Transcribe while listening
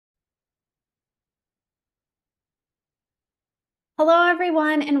Hello,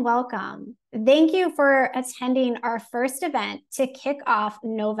 everyone, and welcome. Thank you for attending our first event to kick off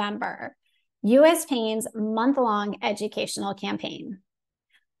November, US Pain's month-long educational campaign.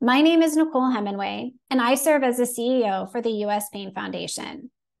 My name is Nicole Hemingway, and I serve as the CEO for the US Pain Foundation.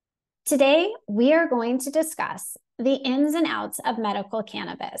 Today, we are going to discuss the ins and outs of medical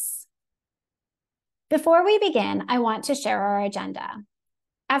cannabis. Before we begin, I want to share our agenda.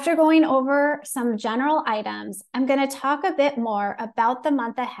 After going over some general items, I'm going to talk a bit more about the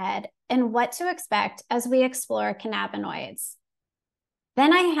month ahead and what to expect as we explore cannabinoids.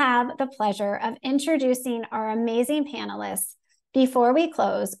 Then I have the pleasure of introducing our amazing panelists before we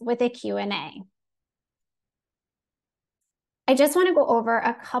close with a Q&A. I just want to go over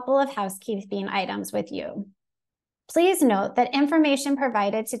a couple of housekeeping items with you. Please note that information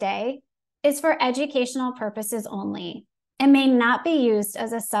provided today is for educational purposes only and may not be used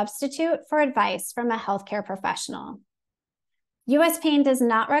as a substitute for advice from a healthcare professional. US Pain does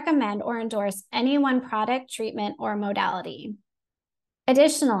not recommend or endorse any one product, treatment, or modality.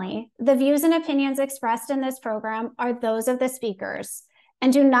 Additionally, the views and opinions expressed in this program are those of the speakers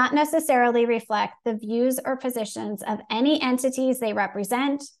and do not necessarily reflect the views or positions of any entities they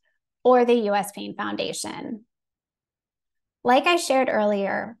represent or the US Pain Foundation. Like I shared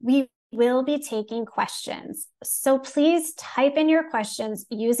earlier, we will be taking questions. So please type in your questions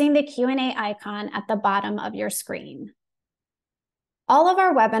using the Q&A icon at the bottom of your screen. All of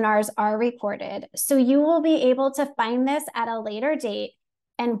our webinars are recorded, so you will be able to find this at a later date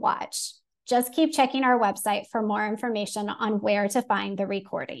and watch. Just keep checking our website for more information on where to find the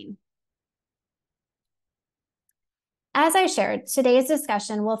recording. As I shared, today's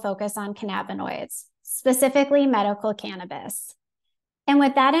discussion will focus on cannabinoids, specifically medical cannabis. And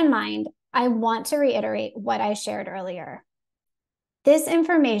with that in mind, I want to reiterate what I shared earlier. This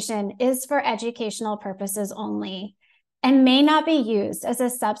information is for educational purposes only and may not be used as a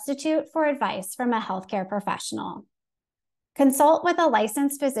substitute for advice from a healthcare professional. Consult with a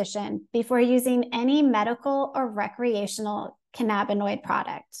licensed physician before using any medical or recreational cannabinoid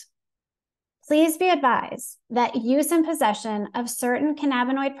product. Please be advised that use and possession of certain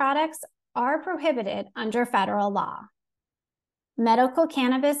cannabinoid products are prohibited under federal law. Medical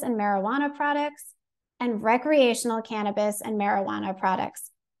cannabis and marijuana products and recreational cannabis and marijuana products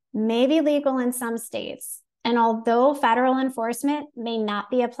may be legal in some states, and although federal enforcement may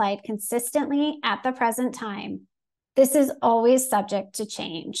not be applied consistently at the present time, this is always subject to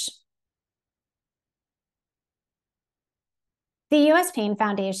change. The US Pain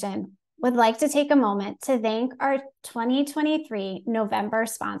Foundation would like to take a moment to thank our 2023 November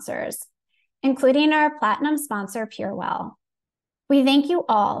sponsors, including our platinum sponsor, PureWell. We thank you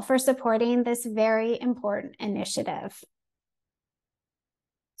all for supporting this very important initiative.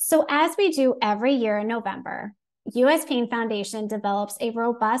 So as we do every year in November, US Pain Foundation develops a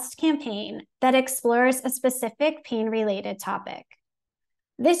robust campaign that explores a specific pain-related topic.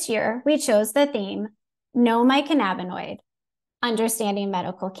 This year, we chose the theme, Know My Cannabinoid, Understanding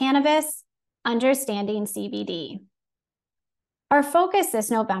Medical Cannabis, Understanding CBD. Our focus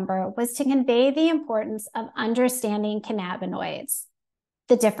this November was to convey the importance of understanding cannabinoids,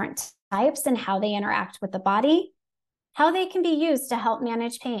 the different types and how they interact with the body, how they can be used to help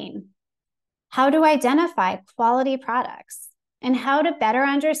manage pain, how to identify quality products, and how to better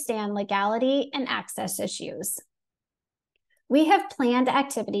understand legality and access issues. We have planned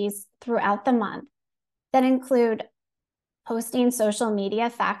activities throughout the month that include posting social media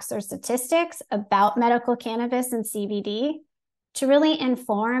facts or statistics about medical cannabis and CBD to really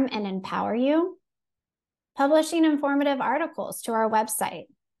inform and empower you, publishing informative articles to our website,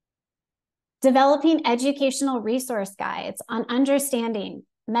 developing educational resource guides on understanding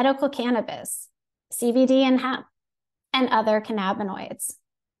medical cannabis, CBD and hemp, and other cannabinoids,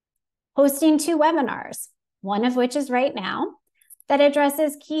 hosting 2 webinars, one of which is right now, that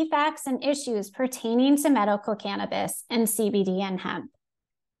addresses key facts and issues pertaining to medical cannabis and CBD and hemp,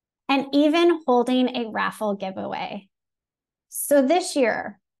 and even holding a raffle giveaway. So this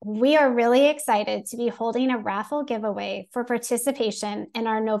year, we are really excited to be holding a raffle giveaway for participation in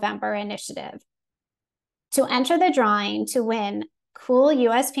our November initiative. To enter the drawing to win cool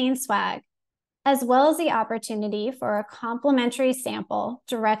US Pain swag, as well as the opportunity for a complimentary sample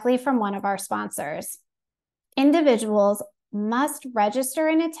directly from one of our sponsors, individuals must register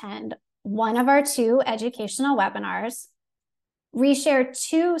and attend one of our 2 educational webinars, reshare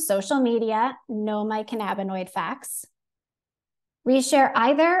 2 social media Know My Cannabinoid facts, reshare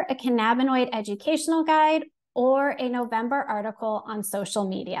either a cannabinoid educational guide or a November article on social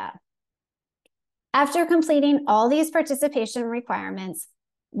media. After completing all these participation requirements,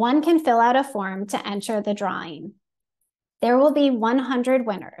 one can fill out a form to enter the drawing. There will be 100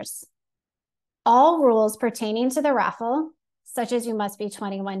 winners. All rules pertaining to the raffle, such as you must be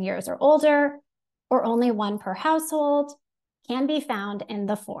 21 years or older, or only one per household, can be found in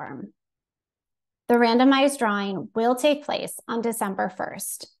the form. The randomized drawing will take place on December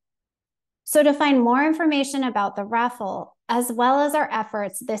 1st. So to find more information about the raffle, as well as our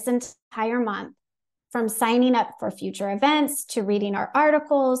efforts this entire month, from signing up for future events to reading our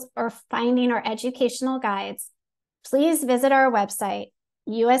articles or finding our educational guides, please visit our website,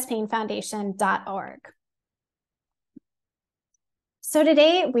 uspainfoundation.org. So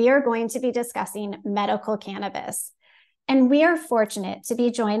today we are going to be discussing medical cannabis, and we are fortunate to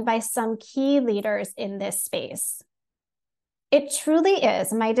be joined by some key leaders in this space. It truly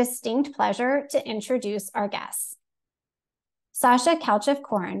is my distinct pleasure to introduce our guests. Sasha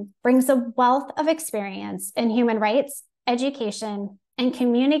Kalcheff-Korn brings a wealth of experience in human rights, education, and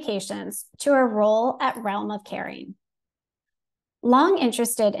communications to her role at Realm of Caring. Long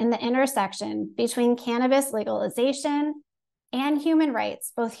interested in the intersection between cannabis legalization and human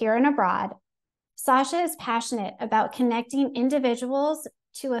rights, both here and abroad, Sasha is passionate about connecting individuals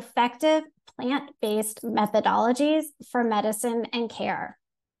to effective plant-based methodologies for medicine and care.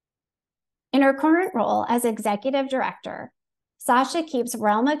 In her current role as executive director, Sasha keeps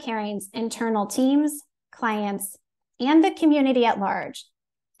Realm of Caring's internal teams, clients, and the community at large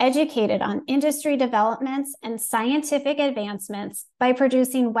educated on industry developments and scientific advancements by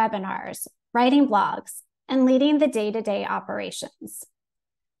producing webinars, writing blogs, and leading the day-to-day operations.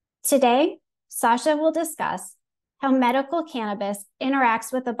 Today, Sasha will discuss how medical cannabis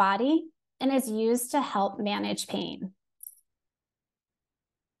interacts with the body and is used to help manage pain.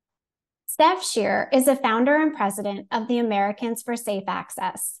 Steph Sherer is the founder and president of the Americans for Safe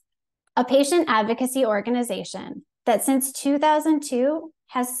Access, a patient advocacy organization that since 2002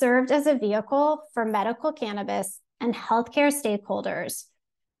 has served as a vehicle for medical cannabis and healthcare stakeholders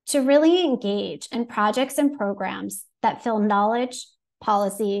to really engage in projects and programs that fill knowledge,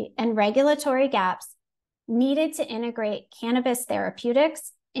 policy, and regulatory gaps needed to integrate cannabis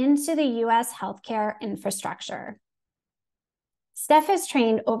therapeutics into the U.S. healthcare infrastructure. Steph has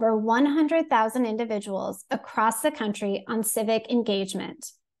trained over 100,000 individuals across the country on civic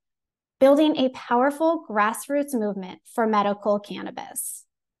engagement, building a powerful grassroots movement for medical cannabis.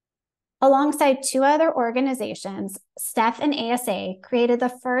 Alongside two other organizations, Steph and ASA created the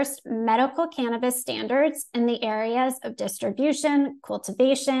first medical cannabis standards in the areas of distribution,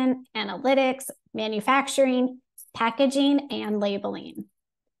 cultivation, analytics, manufacturing, packaging, and labeling.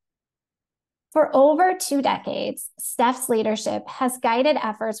 For over 2 decades, Steph's leadership has guided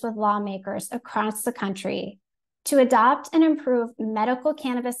efforts with lawmakers across the country to adopt and improve medical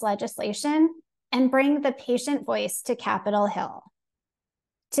cannabis legislation and bring the patient voice to Capitol Hill.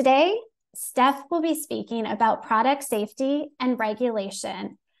 Today, Steph will be speaking about product safety and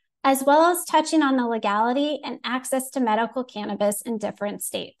regulation, as well as touching on the legality and access to medical cannabis in different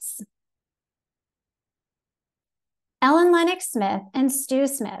states. Ellen Lenox-Smith and Stu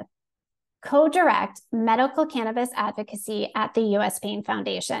Smith co-direct Medical Cannabis Advocacy at the U.S. Pain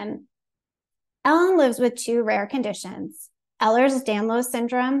Foundation. Ellen lives with 2 rare conditions, Ehlers-Danlos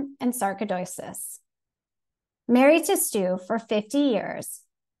syndrome and sarcoidosis. Married to Stu for 50 years,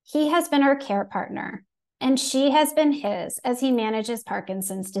 he has been her care partner, and she has been his as he manages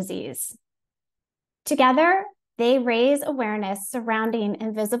Parkinson's disease. Together, they raise awareness surrounding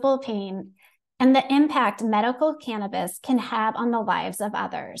invisible pain and the impact medical cannabis can have on the lives of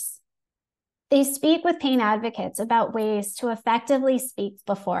others. They speak with pain advocates about ways to effectively speak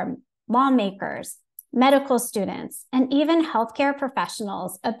before lawmakers, medical students, and even healthcare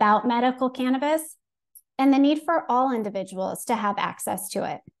professionals about medical cannabis and the need for all individuals to have access to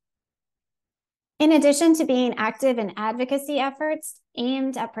it. In addition to being active in advocacy efforts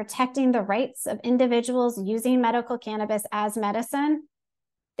aimed at protecting the rights of individuals using medical cannabis as medicine,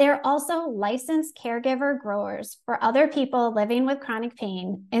 they are also licensed caregiver growers for other people living with chronic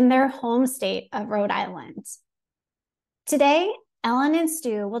pain in their home state of Rhode Island. Today, Ellen and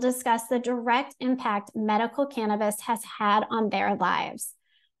Stu will discuss the direct impact medical cannabis has had on their lives,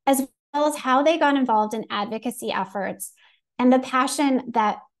 as well as how they got involved in advocacy efforts and the passion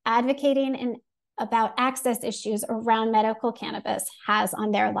that advocating about access issues around medical cannabis has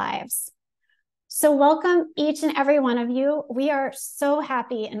on their lives. So welcome each and every one of you. We are so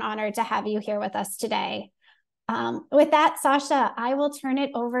happy and honored to have you here with us today. With that, Sasha, I will turn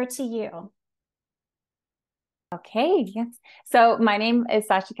it over to you. Okay, yes. So my name is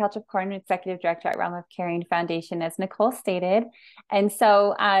Sasha Kalcheff-Korn, Executive Director at Realm of Caring Foundation, as Nicole stated. And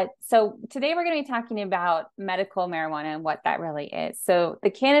so today we're going to be talking about medical marijuana and what that really is. So the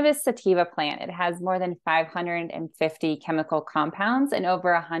cannabis sativa plant, it has more than 550 chemical compounds and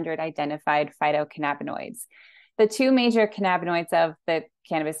over 100 identified phytocannabinoids. The two major cannabinoids of the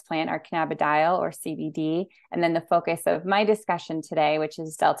cannabis plant are cannabidiol, or CBD, and then the focus of my discussion today, which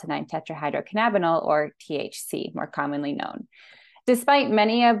is delta-9 tetrahydrocannabinol, or THC, more commonly known. Despite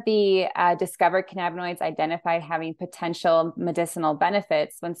many of the discovered cannabinoids identified having potential medicinal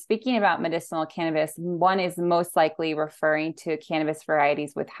benefits, when speaking about medicinal cannabis, one is most likely referring to cannabis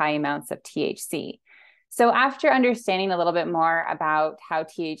varieties with high amounts of THC. So after understanding a little bit more about how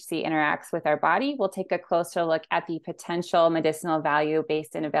THC interacts with our body, we'll take a closer look at the potential medicinal value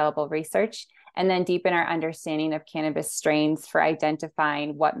based in available research, and then deepen our understanding of cannabis strains for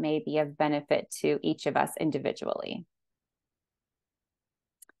identifying what may be of benefit to each of us individually.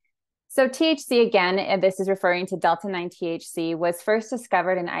 So THC, again, and this is referring to delta-9 THC, was first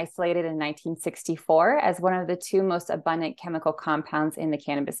discovered and isolated in 1964 as one of the two most abundant chemical compounds in the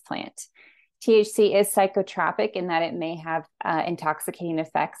cannabis plant. THC is psychotropic in that it may have intoxicating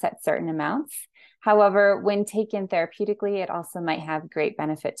effects at certain amounts. However, when taken therapeutically, it also might have great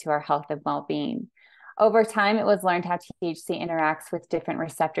benefit to our health and well-being. Over time, it was learned how THC interacts with different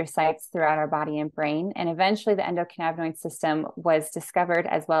receptor sites throughout our body and brain, and eventually the endocannabinoid system was discovered,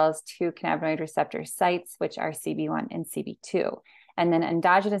 as well as two cannabinoid receptor sites, which are CB1 and CB2. And then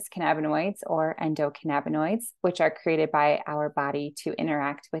endogenous cannabinoids, or endocannabinoids, which are created by our body to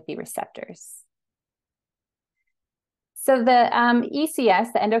interact with the receptors. So the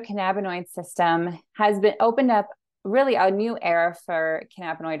ECS, the endocannabinoid system, has been opened up really a new era for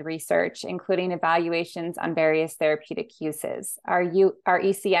cannabinoid research, including evaluations on various therapeutic uses. Our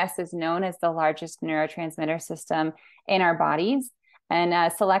ECS is known as the largest neurotransmitter system in our bodies.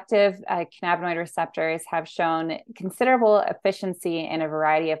 And selective cannabinoid receptors have shown considerable efficiency in a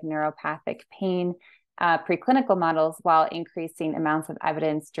variety of neuropathic pain preclinical models, while increasing amounts of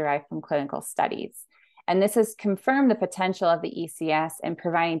evidence derived from clinical studies. And this has confirmed the potential of the ECS in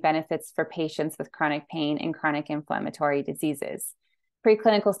providing benefits for patients with chronic pain and chronic inflammatory diseases.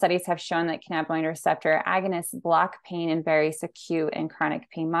 Preclinical studies have shown that cannabinoid receptor agonists block pain in various acute and chronic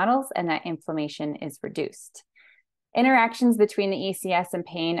pain models, and that inflammation is reduced. Interactions between the ECS and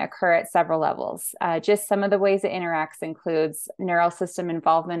pain occur at several levels. Just some of the ways it interacts includes neural system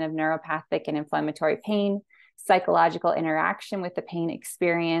involvement of neuropathic and inflammatory pain, psychological interaction with the pain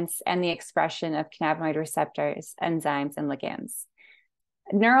experience, and the expression of cannabinoid receptors, enzymes, and ligands.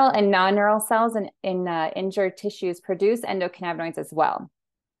 Neural and non-neural cells in injured tissues produce endocannabinoids as well.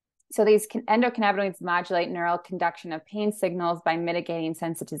 So these endocannabinoids modulate neural conduction of pain signals by mitigating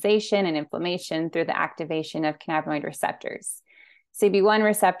sensitization and inflammation through the activation of cannabinoid receptors. CB1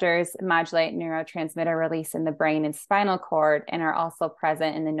 receptors modulate neurotransmitter release in the brain and spinal cord, and are also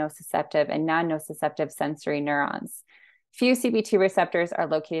present in the nociceptive and non-nociceptive sensory neurons. Few CB2 receptors are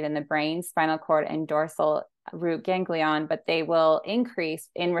located in the brain, spinal cord, and dorsal root ganglion, but they will increase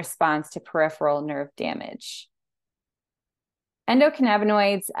in response to peripheral nerve damage.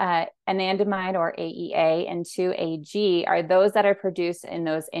 Endocannabinoids, anandamide, or AEA, and 2-AG are those that are produced in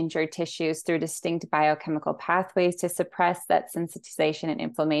those injured tissues through distinct biochemical pathways to suppress that sensitization and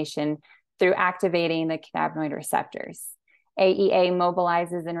inflammation through activating the cannabinoid receptors. AEA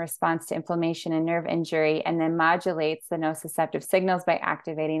mobilizes in response to inflammation and nerve injury, and then modulates the nociceptive signals by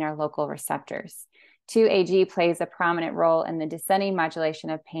activating our local receptors. 2-AG plays a prominent role in the descending modulation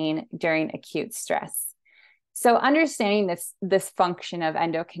of pain during acute stress. So understanding this function of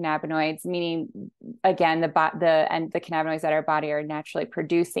endocannabinoids, meaning, again, the cannabinoids that our body are naturally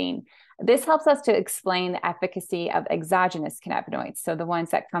producing, this helps us to explain the efficacy of exogenous cannabinoids, so the ones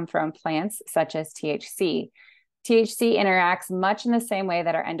that come from plants, such as THC. THC interacts much in the same way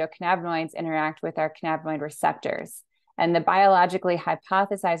that our endocannabinoids interact with our cannabinoid receptors. And the biologically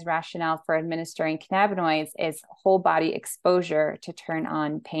hypothesized rationale for administering cannabinoids is whole body exposure to turn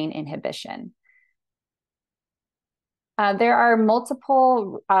on pain inhibition. There are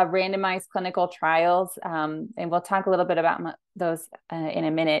multiple randomized clinical trials, and we'll talk a little bit about those in a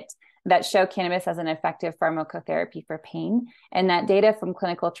minute, that show cannabis as an effective pharmacotherapy for pain, and that data from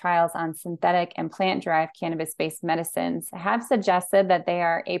clinical trials on synthetic and plant-derived cannabis-based medicines have suggested that they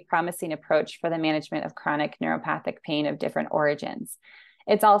are a promising approach for the management of chronic neuropathic pain of different origins.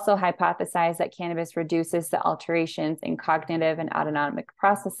 It's also hypothesized that cannabis reduces the alterations in cognitive and autonomic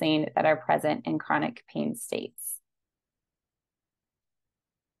processing that are present in chronic pain states.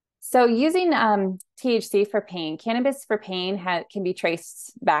 So using THC for pain, cannabis for pain can be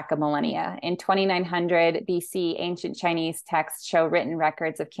traced back a millennia. In 2900 BC, ancient Chinese texts show written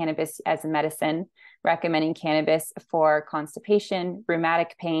records of cannabis as a medicine, recommending cannabis for constipation,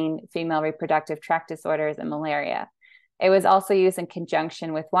 rheumatic pain, female reproductive tract disorders, and malaria. It was also used in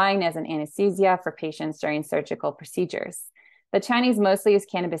conjunction with wine as an anesthesia for patients during surgical procedures. The Chinese mostly used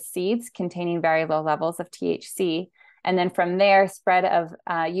cannabis seeds containing very low levels of THC. And then from there, spread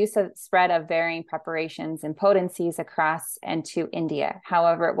of varying preparations and potencies across and to India.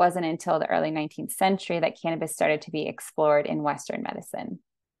 However, it wasn't until the early 19th century that cannabis started to be explored in Western medicine.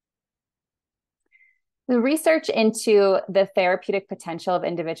 The research into the therapeutic potential of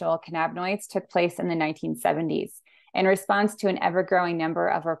individual cannabinoids took place in the 1970s. In response to an ever-growing number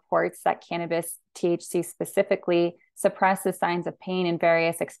of reports that cannabis, THC specifically, suppressed the signs of pain in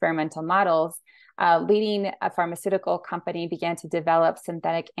various experimental models, leading a pharmaceutical company began to develop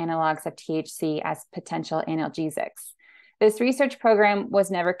synthetic analogs of THC as potential analgesics. This research program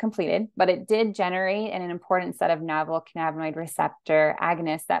was never completed, but it did generate an important set of novel cannabinoid receptor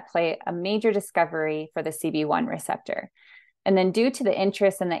agonists that play a major discovery for the CB1 receptor. And then due to the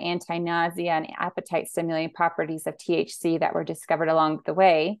interest in the anti-nausea and appetite stimulating properties of THC that were discovered along the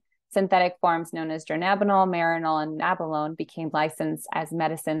way, synthetic forms known as dronabinol, marinol, and nabilone became licensed as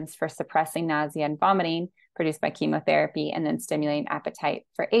medicines for suppressing nausea and vomiting produced by chemotherapy and then stimulating appetite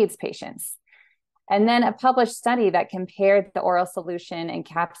for AIDS patients. And then a published study that compared the oral solution and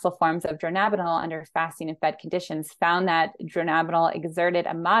capsule forms of dronabinol under fasting and fed conditions found that dronabinol exerted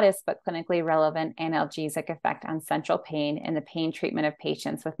a modest but clinically relevant analgesic effect on central pain in the pain treatment of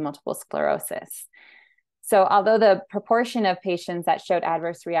patients with multiple sclerosis. So although the proportion of patients that showed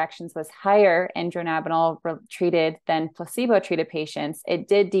adverse reactions was higher in dronabinol treated than placebo treated patients, it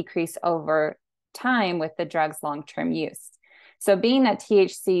did decrease over time with the drug's long-term use. So being that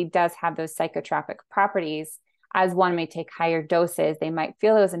THC does have those psychotropic properties, as one may take higher doses, they might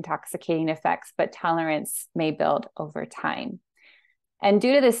feel those intoxicating effects, but tolerance may build over time. And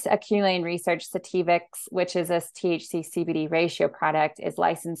due to this accumulating research, Sativix, which is a THC CBD ratio product, is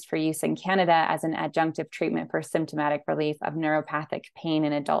licensed for use in Canada as an adjunctive treatment for symptomatic relief of neuropathic pain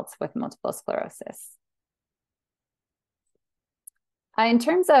in adults with multiple sclerosis. In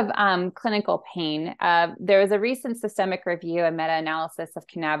terms of clinical pain, there was a recent systemic review and meta-analysis of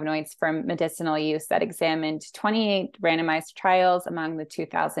cannabinoids for medicinal use that examined 28 randomized trials among the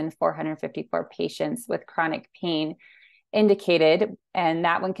 2,454 patients with chronic pain indicated, and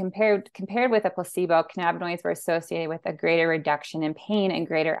that when compared with a placebo, cannabinoids were associated with a greater reduction in pain and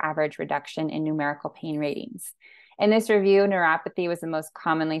greater average reduction in numerical pain ratings. In this review, neuropathy was the most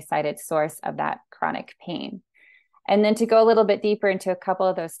commonly cited source of that chronic pain. And then to go a little bit deeper into a couple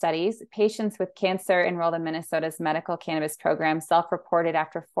of those studies, patients with cancer enrolled in Minnesota's medical cannabis program self-reported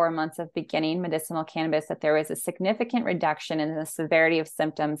after 4 months of beginning medicinal cannabis that there was a significant reduction in the severity of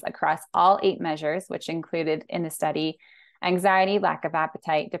symptoms across all 8 measures, which included in the study anxiety, lack of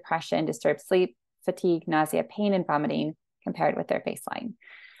appetite, depression, disturbed sleep, fatigue, nausea, pain, and vomiting compared with their baseline.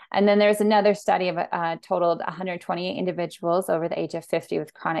 And then there's another study of totaled 128 individuals over the age of 50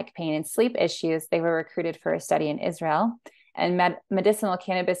 with chronic pain and sleep issues. They were recruited for a study in Israel, and medicinal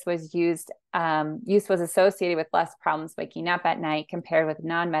cannabis was use was associated with less problems waking up at night compared with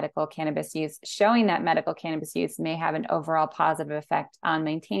non-medical cannabis use, showing that medical cannabis use may have an overall positive effect on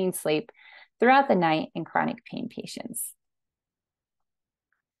maintaining sleep throughout the night in chronic pain patients.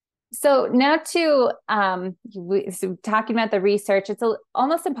 So now to talking about the research, it's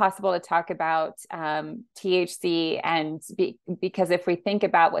almost impossible to talk about THC because if we think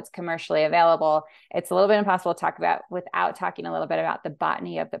about what's commercially available, it's a little bit impossible to talk about without talking a little bit about the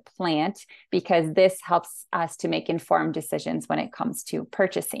botany of the plant, because this helps us to make informed decisions when it comes to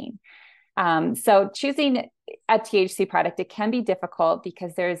purchasing. So choosing a THC product, it can be difficult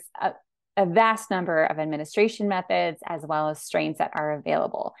because there's a vast number of administration methods as well as strains that are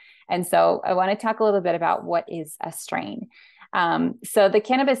available. And so I want to talk a little bit about what is a strain. So the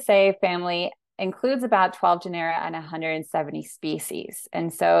Cannabisae family includes about 12 genera and 170 species.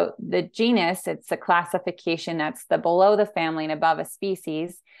 And so the genus, it's a classification that's below the family and above a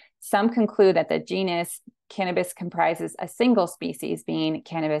species. Some conclude that the genus Cannabis comprises a single species, being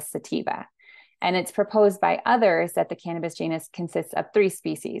Cannabis sativa. And it's proposed by others that the cannabis genus consists of 3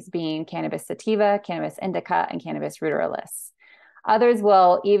 species, being Cannabis sativa, Cannabis indica, and Cannabis ruderalis. Others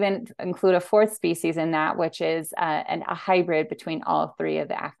will even include a 4th species in that, which is a hybrid between all 3 of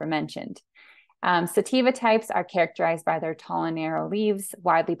the aforementioned. Sativa types are characterized by their tall and narrow leaves,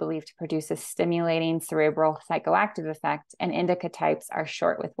 widely believed to produce a stimulating cerebral psychoactive effect, and indica types are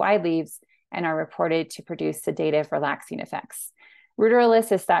short with wide leaves and are reported to produce sedative, relaxing effects.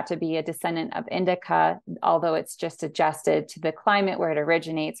 Ruderalis is thought to be a descendant of indica, although it's just adjusted to the climate where it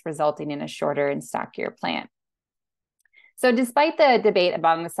originates, resulting in a shorter and stockier plant. So despite the debate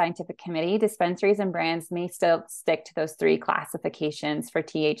among the scientific committee, dispensaries and brands may still stick to those three classifications for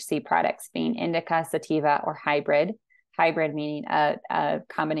THC products, being indica, sativa, or hybrid. Hybrid meaning a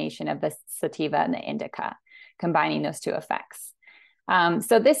combination of the sativa and the indica, combining those two effects.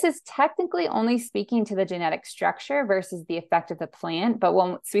 So this is technically only speaking to the genetic structure versus the effect of the plant. But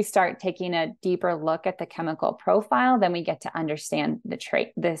once we start taking a deeper look at the chemical profile, then we get to understand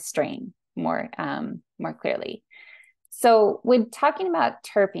the strain more clearly. So when talking about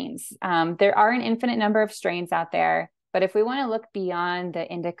terpenes, there are an infinite number of strains out there, but if we want to look beyond the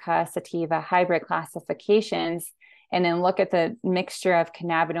indica, sativa, hybrid classifications, and then look at the mixture of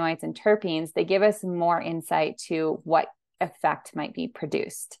cannabinoids and terpenes, they give us more insight to what effect might be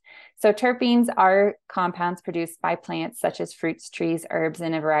produced. So terpenes are compounds produced by plants such as fruits, trees, herbs,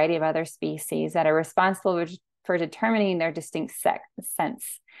 and a variety of other species that are responsible for determining their distinct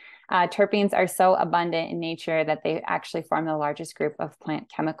scents. Terpenes are so abundant in nature that they actually form the largest group of plant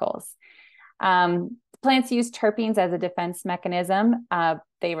chemicals. Plants use terpenes as a defense mechanism.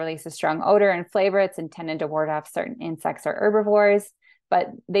 They release a strong odor and flavor. It's intended to ward off certain insects or herbivores, but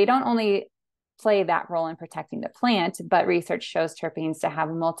they don't only play that role in protecting the plant, but research shows terpenes to have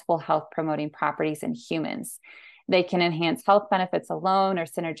multiple health promoting properties in humans. They can enhance health benefits alone or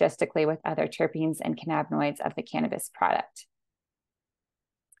synergistically with other terpenes and cannabinoids of the cannabis product.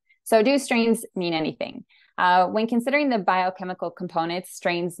 So do strains mean anything? When considering the biochemical components,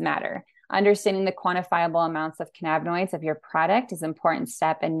 strains matter. Understanding the quantifiable amounts of cannabinoids of your product is an important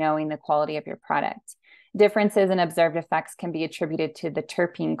step in knowing the quality of your product. Differences in observed effects can be attributed to the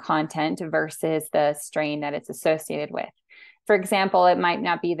terpene content versus the strain that it's associated with. For example, it might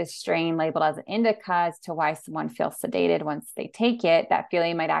not be the strain labeled as an indica as to why someone feels sedated once they take it. That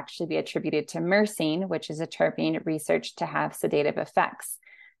feeling might actually be attributed to myrcene, which is a terpene researched to have sedative effects.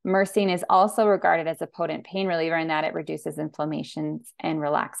 Myrcene is also regarded as a potent pain reliever in that it reduces inflammations and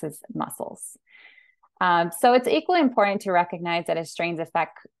relaxes muscles. So it's equally important to recognize that a strain's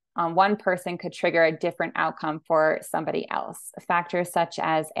effect on one person could trigger a different outcome for somebody else. Factors such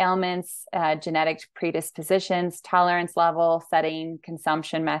as ailments, genetic predispositions, tolerance level, setting,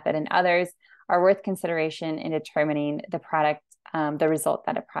 consumption method, and others are worth consideration in determining the product, the result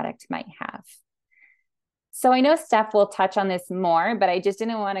that a product might have. So I know Steph will touch on this more, but I just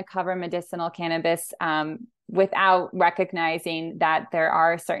didn't want to cover medicinal cannabis without recognizing that there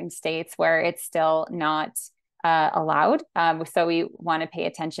are certain states where it's still not allowed. So we want to pay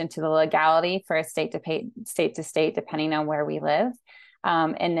attention to the legality for a state to state, depending on where we live,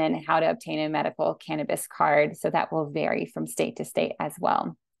 and then how to obtain a medical cannabis card. So that will vary from state to state as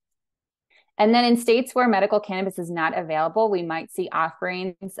well. And then in states where medical cannabis is not available, we might see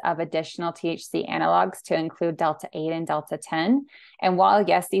offerings of additional THC analogs to include Delta-8 and Delta-10. And while,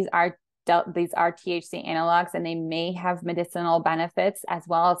 yes, these are THC analogs and they may have medicinal benefits as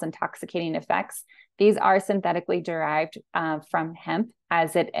well as intoxicating effects, these are synthetically derived from hemp,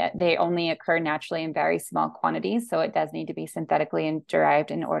 as they only occur naturally in very small quantities. So it does need to be synthetically derived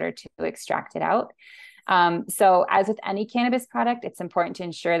in order to extract it out. So as with any cannabis product, it's important to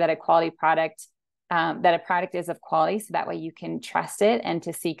ensure that a product is of quality, so that way you can trust it and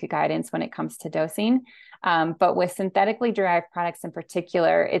to seek guidance when it comes to dosing. But with synthetically derived products in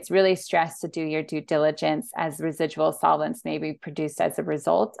particular, it's really stressed to do your due diligence, as residual solvents may be produced as a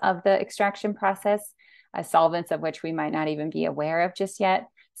result of the extraction process, solvents of which we might not even be aware of just yet.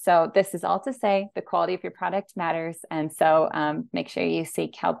 So this is all to say the quality of your product matters. And so make sure you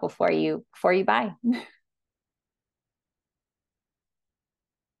seek help before you buy.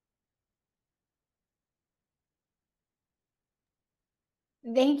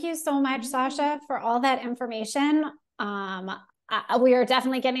 Thank you so much, Sasha, for all that information. We are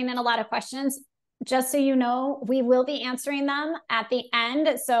definitely getting in a lot of questions. Just so you know, we will be answering them at the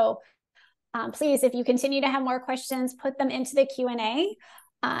end. So please, if you continue to have more questions, put them into the Q&A.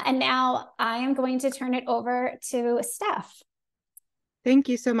 And now I am going to turn it over to Steph. Thank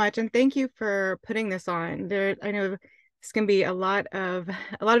you so much. And thank you for putting this on. I know this can be a lot of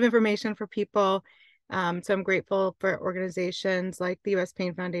information for people. So I'm grateful for organizations like the U.S.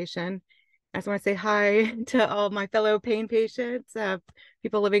 Pain Foundation. I just want to say hi to all my fellow pain patients,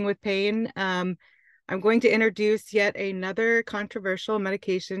 people living with pain. I'm going to introduce yet another controversial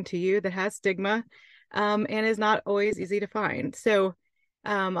medication to you that has stigma and is not always easy to find. So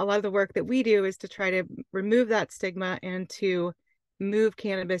a lot of the work that we do is to try to remove that stigma and to move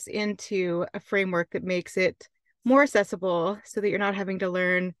cannabis into a framework that makes it more accessible so that you're not having to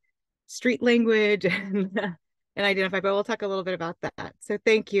learn street language and and identify, but we'll talk a little bit about that. So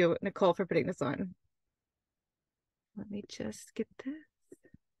thank you, Nicole, for putting this on. Let me just get this.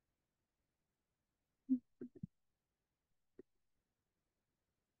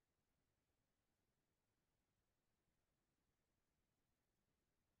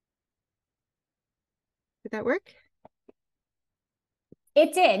 Did that work?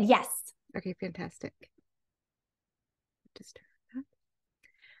 It did, yes. Okay, fantastic. Just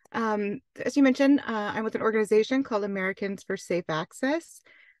as you mentioned, I'm with an organization called Americans for Safe Access.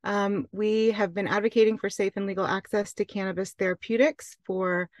 We have been advocating for safe and legal access to cannabis therapeutics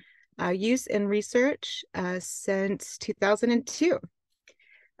for use and research since 2002.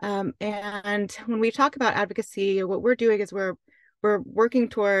 And when we talk about advocacy, what we're doing is we're working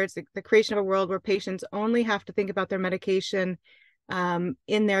towards the creation of a world where patients only have to think about their medication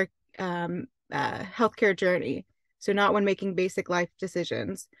in their healthcare journey. So not when making basic life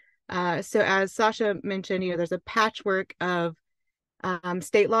decisions. So as Sasha mentioned, there's a patchwork of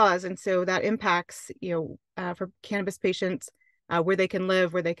state laws, and so that impacts, for cannabis patients, where they can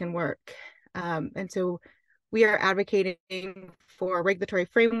live, where they can work. And so we are advocating for a regulatory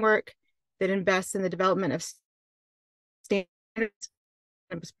framework that invests in the development of standard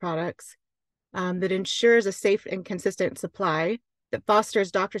cannabis products, that ensures a safe and consistent supply, that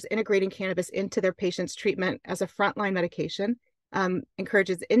fosters doctors integrating cannabis into their patients' treatment as a frontline medication,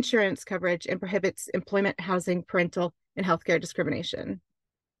 encourages insurance coverage, and prohibits employment, housing, parental, and healthcare discrimination.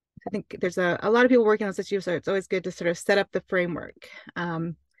 I think there's a lot of people working on this issue, so it's always good to sort of set up the framework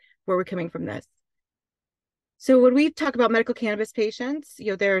where we're coming from this. So when we talk about medical cannabis patients,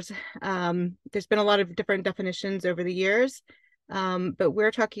 there's been a lot of different definitions over the years, but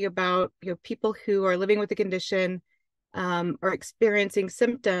we're talking about people who are living with the condition or experiencing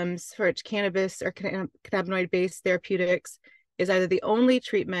symptoms for which cannabis or cannabinoid-based therapeutics is either the only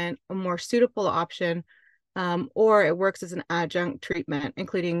treatment, a more suitable option, or it works as an adjunct treatment,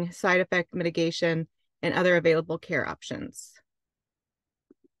 including side effect mitigation and other available care options.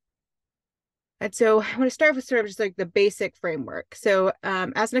 And so I want to start with sort of just like the basic framework. So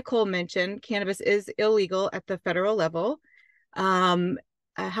as Nicole mentioned, cannabis is illegal at the federal level.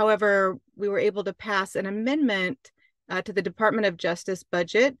 However, we were able to pass an amendment to the Department of Justice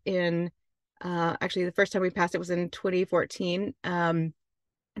budget in, actually the first time we passed it was in 2014, that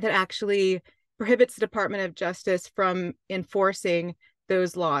actually prohibits the Department of Justice from enforcing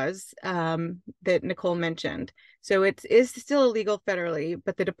those laws that Nicole mentioned. So it is still illegal federally,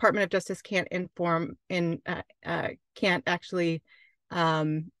 but the Department of Justice can't can't actually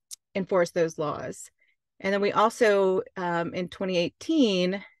enforce those laws. And then we also, in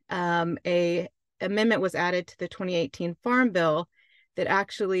 2018, a amendment was added to the 2018 Farm Bill that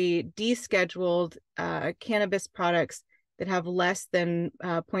actually descheduled cannabis products that have less than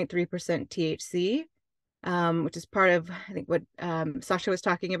 0.3% THC, which is part of, I think, what Sasha was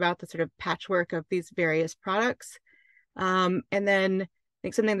talking about, the sort of patchwork of these various products. And then I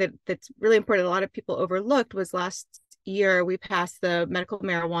think something that's really important, a lot of people overlooked, was last year we passed the Medical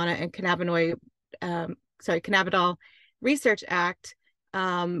Marijuana and Cannabidol Research Act,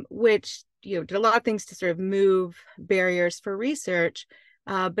 which did a lot of things to sort of move barriers for research,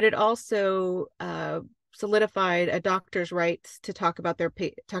 but it also solidified a doctor's rights to talk about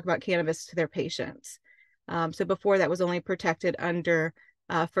cannabis to their patients. So before that was only protected under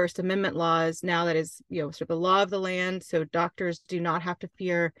First Amendment laws. Now that is sort of the law of the land. So doctors do not have to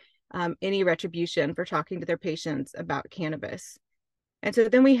fear any retribution for talking to their patients about cannabis. And so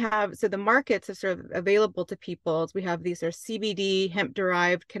then we have, so the markets are sort of available to people. We have these are CBD,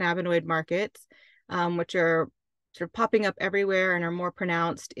 hemp-derived cannabinoid markets, which are sort of popping up everywhere and are more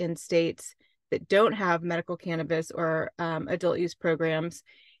pronounced in states that don't have medical cannabis or adult use programs.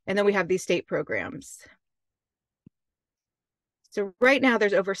 And then we have these state programs. So right now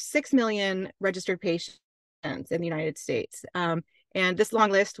there's over 6 million registered patients in the United States. And this long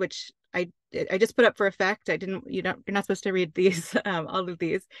list, which I just put up for effect. You're not supposed to read these, all of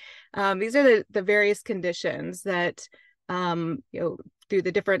these. These are the various conditions that, through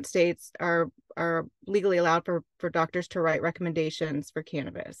the different states are legally allowed for doctors to write recommendations for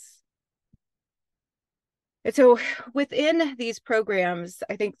cannabis. And so within these programs,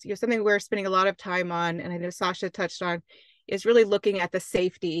 I think something we're spending a lot of time on, and I know Sasha touched on, is really looking at the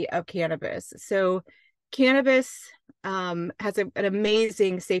safety of cannabis. So cannabis has an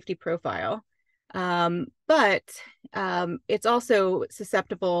amazing safety profile, but it's also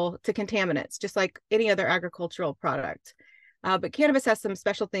susceptible to contaminants, just like any other agricultural product. But cannabis has some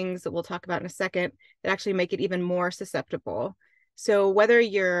special things that we'll talk about in a second that actually make it even more susceptible. So whether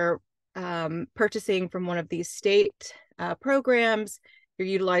you're purchasing from one of these state programs,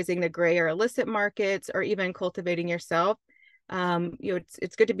 you're utilizing the gray or illicit markets, or even cultivating yourself,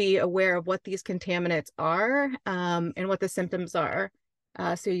 it's good to be aware of what these contaminants are, and what the symptoms are,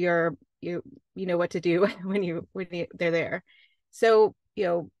 so you know what to do when they're there. So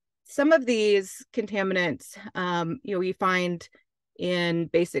some of these contaminants, we find in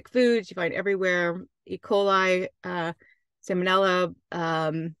basic foods, you find everywhere: E. coli, salmonella,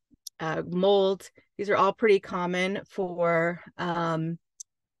 mold. These are all pretty common for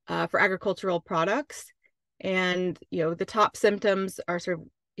agricultural products. And the top symptoms are sort of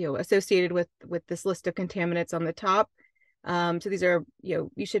associated with this list of contaminants on the top. So these are,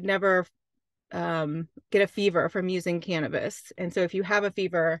 you should never get a fever from using cannabis. And so if you have a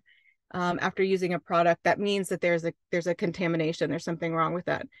fever after using a product, that means that there's a contamination. There's something wrong with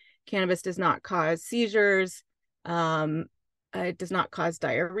that. Cannabis does not cause seizures. It does not cause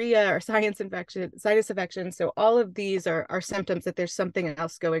diarrhea or sinus infection. So all of these are symptoms that there's something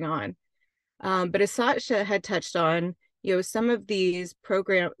else going on. But as Sasha had touched on, some of these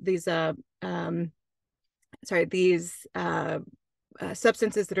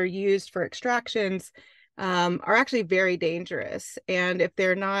substances that are used for extractions are actually very dangerous. And if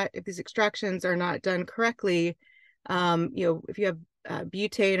these extractions are not done correctly, if you have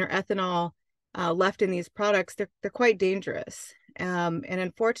butane or ethanol left in these products, they're quite dangerous. And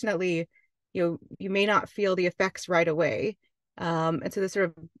unfortunately, you may not feel the effects right away. And so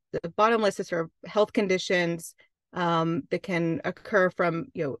the bottom list is sort of health conditions that can occur from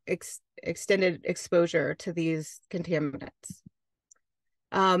extended exposure to these contaminants.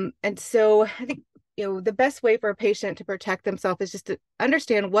 And so I think the best way for a patient to protect themselves is just to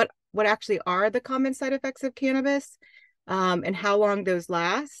understand what actually are the common side effects of cannabis, and how long those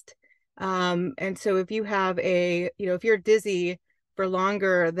last. And so if you have if you're dizzy for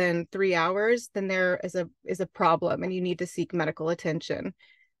longer than 3 hours, then there is a problem and you need to seek medical attention.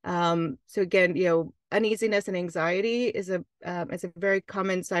 So again, uneasiness and anxiety is a very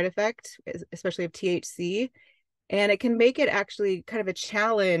common side effect, especially of THC, and it can make it actually kind of a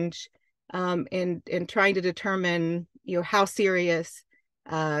challenge in trying to determine how serious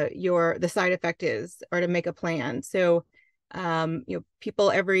the side effect is, or to make a plan. So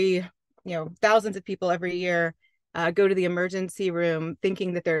people thousands of people every year go to the emergency room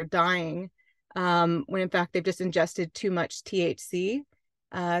thinking that they're dying, when in fact they've just ingested too much THC.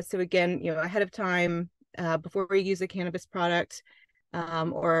 So again, ahead of time, before we use a cannabis product,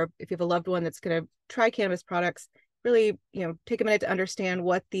 or if you have a loved one that's going to try cannabis products, really, take a minute to understand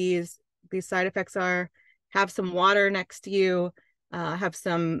what these side effects are. Have some water next to you. Have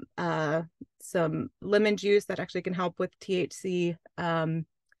some lemon juice that actually can help with THC.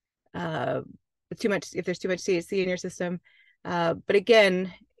 If there's too much THC in your system. But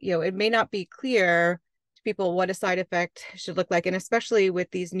again, it may not be clear to people what a side effect should look like. And especially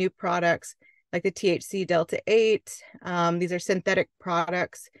with these new products like the THC Delta 8, these are synthetic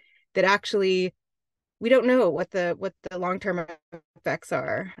products that actually, we don't know what the long-term effects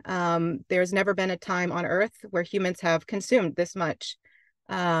are. There's never been a time on Earth where humans have consumed this much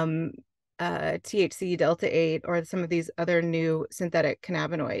THC Delta 8 or some of these other new synthetic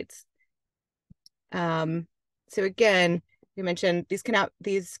cannabinoids. So again, you mentioned these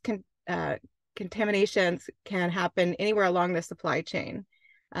contaminations can happen anywhere along the supply chain.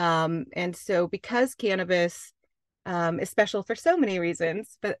 And so because cannabis is special for so many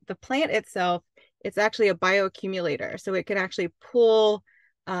reasons, but the plant itself, it's actually a bioaccumulator. So it can actually pull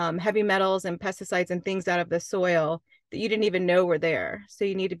heavy metals and pesticides and things out of the soil that you didn't even know were there. So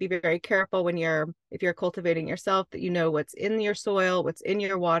you need to be very careful if you're cultivating yourself, that you know what's in your soil, what's in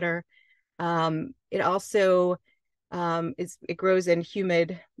your water. It also it grows in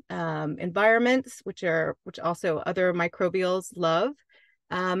humid environments, which also other microbials love.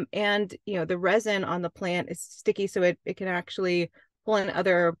 And the resin on the plant is sticky, so it can actually pull in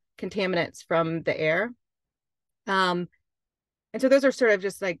other contaminants from the air. And so those are sort of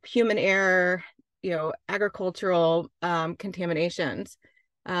just like human air, agricultural contaminations.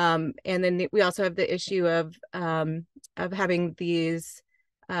 And then we also have the issue of having these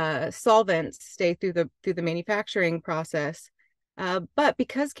solvents stay through the manufacturing process. But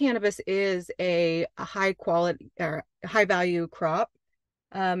because cannabis is a high quality or high value crop,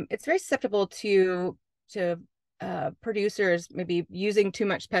 it's very susceptible to producers maybe using too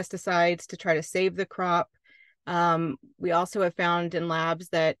much pesticides to try to save the crop. We also have found in labs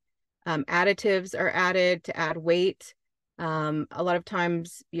that additives are added to add weight. A lot of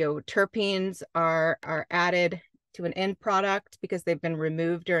times, terpenes are added to an end product because they've been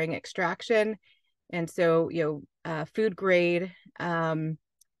removed during extraction. And so, food grade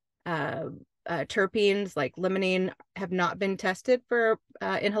terpenes like limonene have not been tested for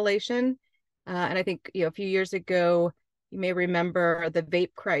inhalation. And I think, a few years ago, you may remember the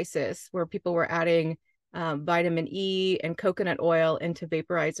vape crisis where people were adding vitamin E and coconut oil into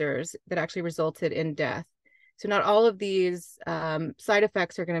vaporizers that actually resulted in death. So not all of these side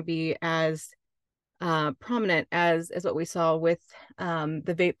effects are going to be as prominent as what we saw with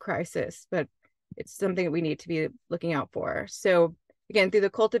the vape crisis, but it's something that we need to be looking out for. So again, through the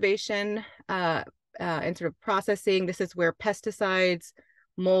cultivation and sort of processing, this is where pesticides,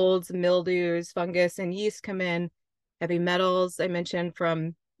 molds, mildews, fungus, and yeast come in. Heavy metals, I mentioned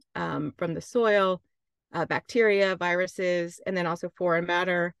from the soil, bacteria, viruses, and then also foreign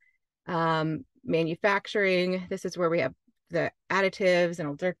matter. Manufacturing, this is where we have the additives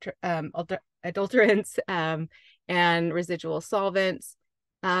and adulterants and residual solvents.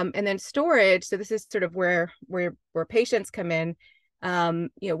 And then storage, so this is sort of where patients come in.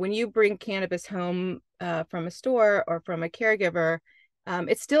 When you bring cannabis home from a store or from a caregiver,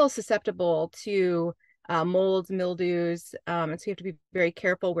 it's still susceptible to molds, mildews, and so you have to be very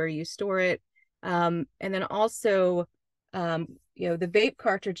careful where you store it. And then also, the vape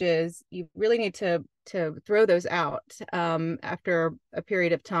cartridges, you really need to throw those out after a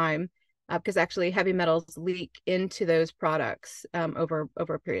period of time, because actually heavy metals leak into those products over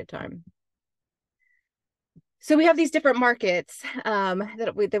a period of time. So we have these different markets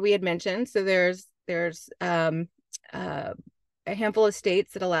that we had mentioned. So there's a handful of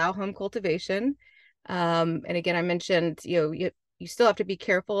states that allow home cultivation. And again, I mentioned, you still have to be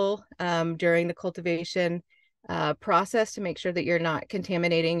careful during the cultivation process to make sure that you're not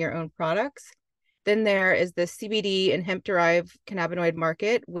contaminating your own products. Then there is the CBD and hemp-derived cannabinoid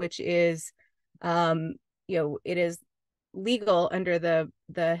market, which is, it is legal under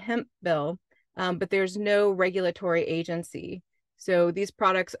the hemp bill, but there's no regulatory agency. So these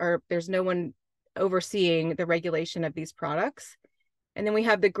products there's no one overseeing the regulation of these products. And then we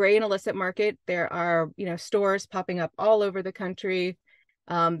have the gray and illicit market. There are, stores popping up all over the country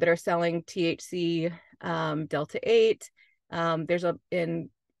that are selling THC, Delta 8. There's in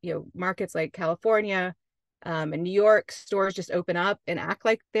markets like California and New York, stores just open up and act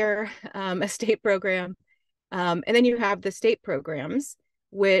like they're a state program. And then you have the state programs,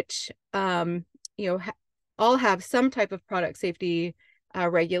 which all have some type of product safety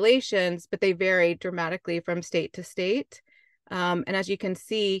regulations, but they vary dramatically from state to state. And as you can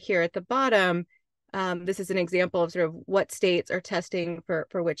see here at the bottom, this is an example of sort of what states are testing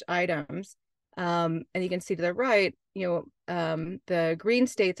for which items. And you can see to the right, the green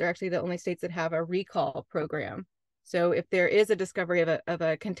states are actually the only states that have a recall program. So if there is a discovery of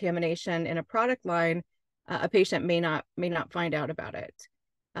a contamination in a product line, a patient may not find out about it.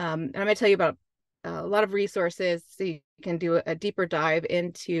 And I'm going to tell you about a lot of resources so you can do a deeper dive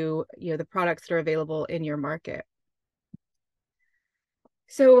into the products that are available in your market.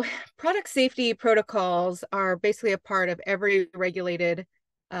 So product safety protocols are basically a part of every regulated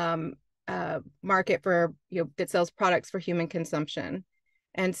market for that sells products for human consumption.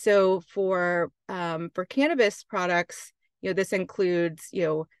 And so for cannabis products, this includes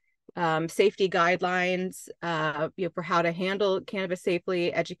safety guidelines for how to handle cannabis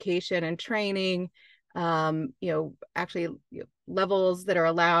safely, education and training, actually levels that are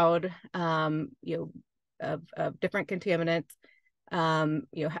allowed of different contaminants,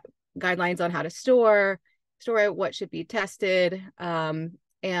 guidelines on how to store it, what should be tested,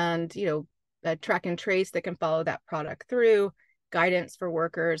 and a track and trace that can follow that product through, guidance for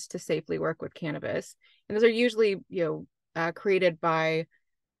workers to safely work with cannabis. And those are usually created by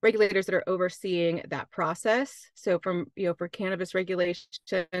regulators that are overseeing that process. So from for cannabis regulations,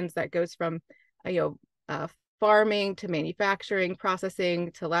 that goes from farming to manufacturing,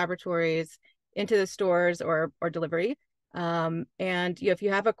 processing to laboratories, into the stores or delivery. And if you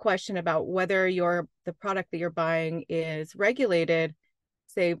have a question about whether the product that you're buying is regulated,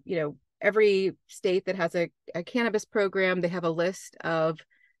 say every state that has a cannabis program, they have a list of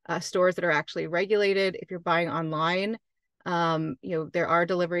stores that are actually regulated. If you're buying online, there are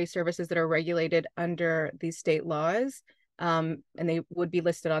delivery services that are regulated under these state laws, and they would be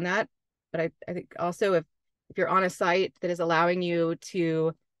listed on that. But I think also if you're on a site that is allowing you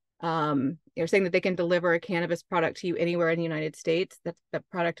to, saying that they can deliver a cannabis product to you anywhere in the United States, that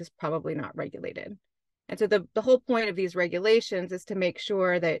product is probably not regulated. And so the whole point of these regulations is to make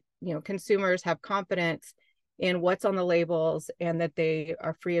sure that consumers have confidence in what's on the labels and that they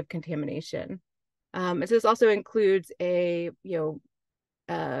are free of contamination. And so this also includes a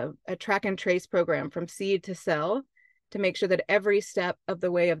track and trace program from seed to sell to make sure that every step of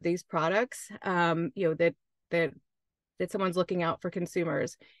the way of these products, that that someone's looking out for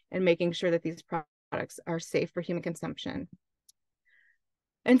consumers and making sure that these products are safe for human consumption.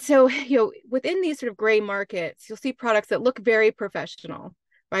 And so, within these sort of gray markets, you'll see products that look very professional,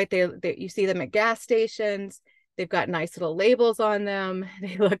 right? You see them at gas stations. They've got nice little labels on them.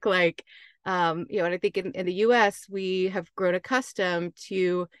 They look like, and I think in the US, we have grown accustomed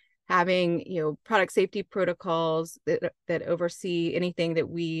to having, product safety protocols that oversee anything that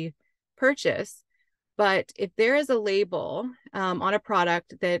we purchase. But if there is a label on a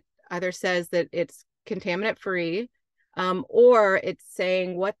product that either says that it's contaminant free, or it's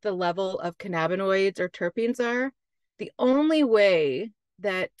saying what the level of cannabinoids or terpenes are, the only way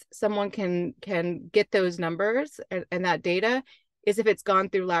that someone can get those numbers and that data is if it's gone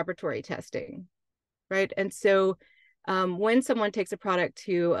through laboratory testing, right? And so when someone takes a product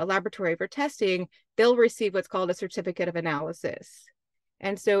to a laboratory for testing, they'll receive what's called a certificate of analysis.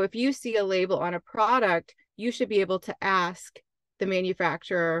 And so if you see a label on a product, you should be able to ask the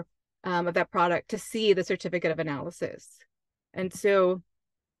manufacturer of that product to see the certificate of analysis. And so,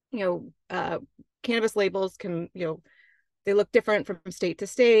 cannabis labels can, they look different from state to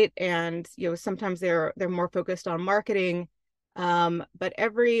state, and sometimes they're more focused on marketing. But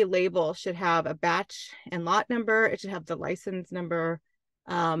every label should have a batch and lot number. It should have the license number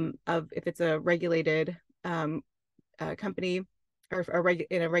of if it's a regulated company or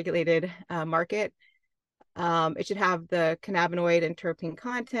in a regulated market. It should have the cannabinoid and terpene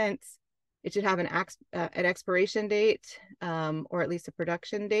contents. It should have an expiration date or at least a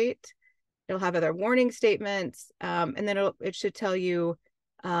production date. It'll have other warning statements, and then it should tell you,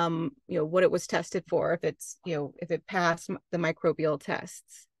 what it was tested for, if it's, if it passed the microbial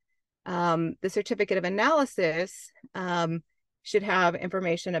tests. The certificate of analysis should have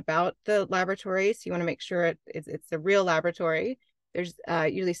information about the laboratory. So you want to make sure it's a real laboratory. There's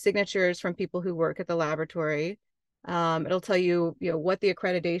usually signatures from people who work at the laboratory. It'll tell you, what the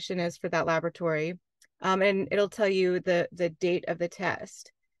accreditation is for that laboratory, and it'll tell you the date of the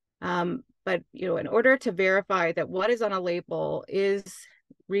test. But in order to verify that what is on a label is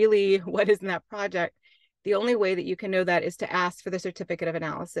really what is in that project, the only way that you can know that is to ask for the certificate of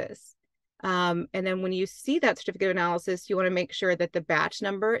analysis. And then when you see that certificate of analysis, you want to make sure that the batch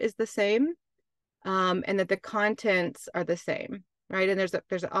number is the same, and that the contents are the same, right? And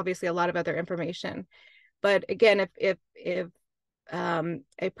there's obviously a lot of other information. But again, if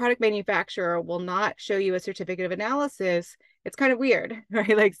a product manufacturer will not show you a certificate of analysis, it's kind of weird,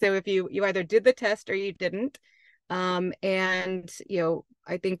 right? Like, so if you either did the test or you didn't. And,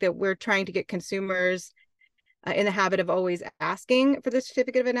 I think that we're trying to get consumers in the habit of always asking for the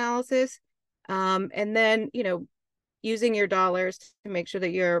certificate of analysis. And then, using your dollars to make sure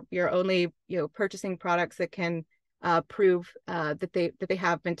that you're only, purchasing products that can prove that they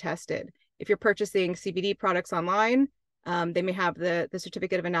have been tested. If you're purchasing CBD products online, they may have the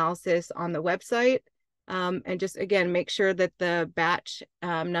certificate of analysis on the website. And just, again, make sure that the batch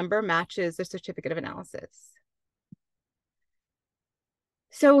number matches the certificate of analysis.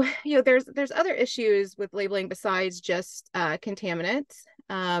 So, there's other issues with labeling besides just contaminants.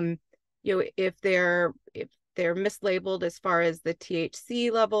 If they're mislabeled as far as the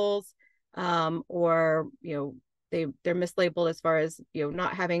THC levels, or they're mislabeled as far as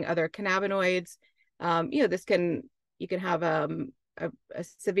not having other cannabinoids, you can have a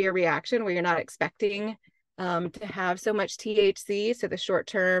severe reaction where you're not expecting to have so much THC. So the short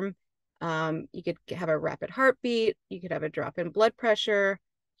term, you could have a rapid heartbeat, you could have a drop in blood pressure,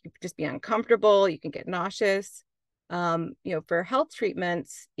 you could just be uncomfortable, you can get nauseous. For health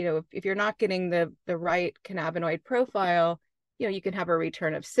treatments, if you're not getting the right cannabinoid profile, you can have a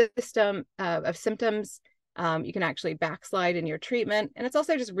return of symptoms. You can actually backslide in your treatment, and it's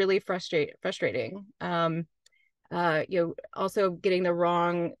also just really frustrating. Also getting the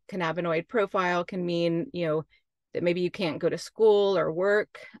wrong cannabinoid profile can mean, that maybe you can't go to school or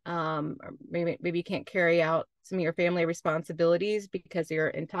work, or maybe you can't carry out some of your family responsibilities because you're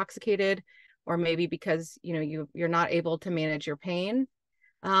intoxicated, or maybe because you're not able to manage your pain.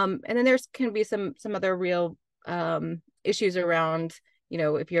 And then there's can be some other real issues around,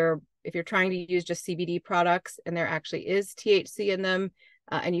 if you're trying to use just CBD products and there actually is THC in them,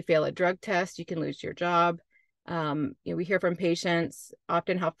 and you fail a drug test, you can lose your job. We hear from patients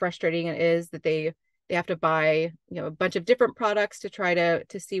often how frustrating it is that they have to buy a bunch of different products to try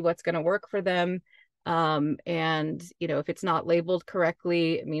to see what's going to work for them. And if it's not labeled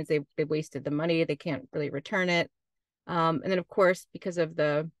correctly, it means they've wasted the money, they can't really return it. And then of course, because of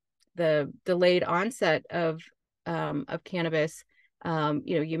the delayed onset of cannabis,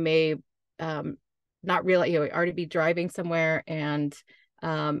 you may not realize, already be driving somewhere and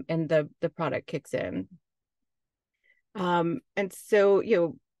the product kicks in. And so,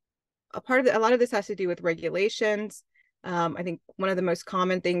 a lot of this has to do with regulations. I think one of the most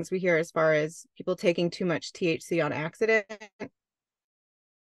common things we hear as far as people taking too much THC on accident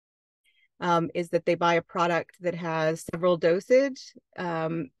is that they buy a product that has several dosage,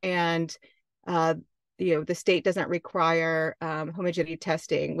 and the state doesn't require homogeneity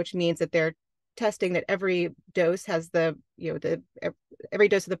testing, which means that they're testing that every dose has every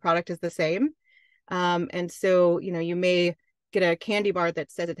dose of the product is the same. And so, you may get a candy bar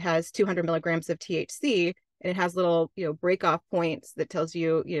that says it has 200 milligrams of THC, and it has little, break off points that tells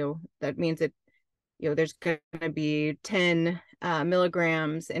you, that means that, there's going to be 10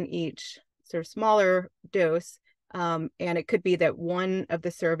 milligrams in each sort of smaller dose. And it could be that one of the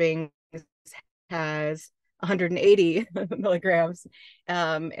servings has 180 milligrams,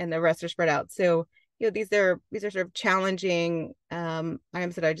 and the rest are spread out. So, these are sort of challenging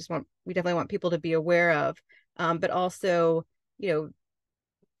items that we definitely want people to be aware of. But also,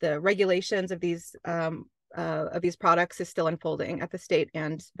 the regulations of these products is still unfolding at the state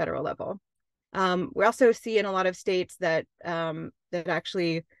and federal level. We also see in a lot of states that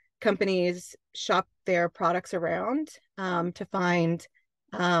actually companies shop their products around to find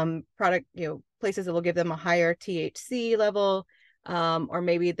product, places that will give them a higher THC level, or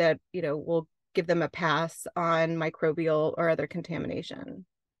maybe that, will give them a pass on microbial or other contamination.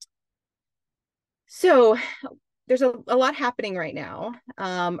 So there's a lot happening right now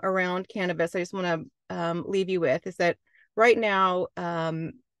around cannabis. I just want to leave you with is that right now,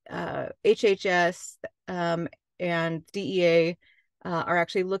 HHS and DEA are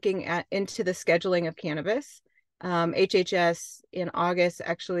actually looking into the scheduling of cannabis. HHS in August,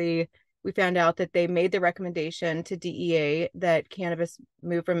 actually, we found out that they made the recommendation to DEA that cannabis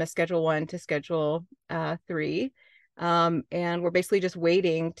move from a Schedule 1 to Schedule 3. And we're basically just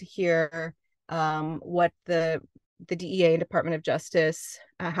waiting to hear what the DEA and Department of Justice,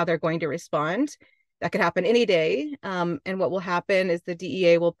 how they're going to respond. That could happen any day. And what will happen is the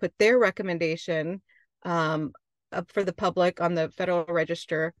DEA will put their recommendation up for the public on the Federal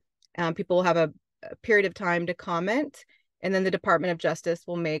Register. People will have a period of time to comment, and then the Department of Justice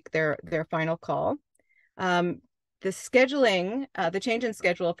will make their final call. The scheduling, the change in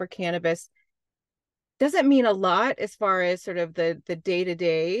schedule for cannabis doesn't mean a lot as far as sort of the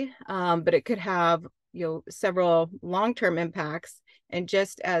day-to-day, but it could have, several long-term impacts. And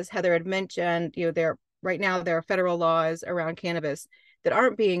just as Heather had mentioned, right now there are federal laws around cannabis that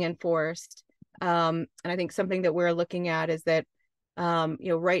aren't being enforced. And I think something that we're looking at is that,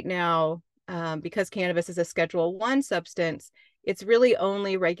 right now, because cannabis is a Schedule 1 substance, it's really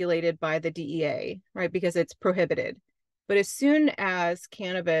only regulated by the DEA, right? Because it's prohibited. But as soon as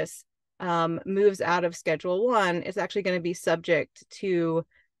cannabis moves out of Schedule 1, it's actually going to be subject to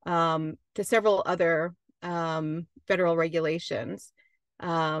several other federal regulations.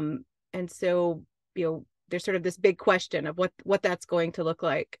 And so, there's sort of this big question of what that's going to look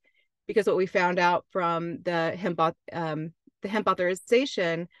like, because what we found out from the hemp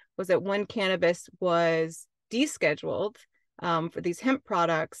authorization was that when cannabis was descheduled for these hemp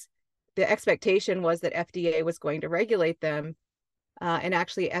products, the expectation was that FDA was going to regulate them. And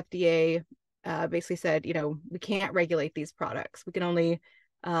actually FDA basically said, we can't regulate these products. We can only,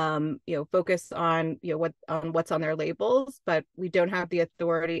 focus on, what's on their labels, but we don't have the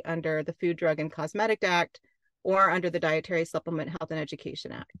authority under the Food, Drug, and Cosmetic Act or under the Dietary Supplement Health and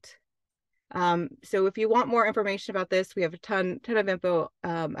Education Act. So if you want more information about this, we have a ton of info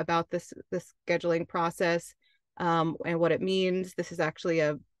about this scheduling process and what it means. This is actually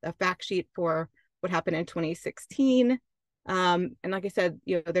a fact sheet for what happened in 2016. And like I said,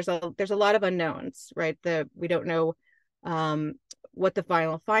 there's a lot of unknowns, right? We don't know what the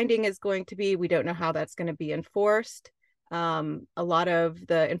final finding is going to be. We don't know how that's going to be enforced. A lot of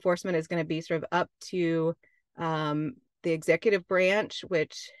the enforcement is going to be sort of up to the executive branch,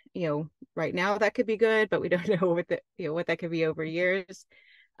 which, right now that could be good, but we don't know what that could be over years.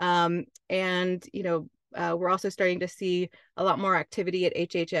 And, we're also starting to see a lot more activity at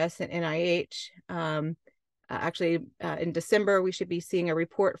HHS and NIH. Actually, in December, we should be seeing a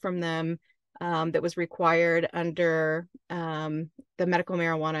report from them that was required under the Medical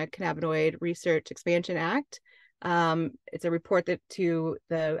Marijuana Cannabinoid Research Expansion Act. It's a report to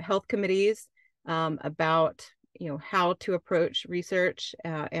the health committees about how to approach research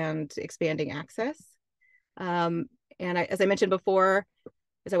and expanding access. And as I mentioned before,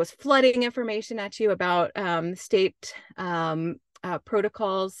 as I was flooding information at you about state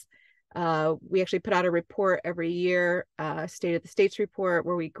protocols, we actually put out a report every year, State of the States report,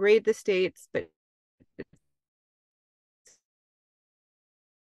 where we grade the states, but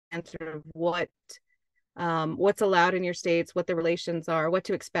and sort of what what's allowed in your states, what the relations are, what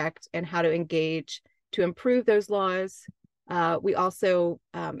to expect, and how to engage to improve those laws. We also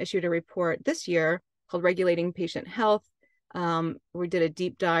issued a report this year called Regulating Patient Health. We did a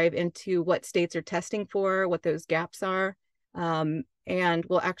deep dive into what states are testing for, what those gaps are. And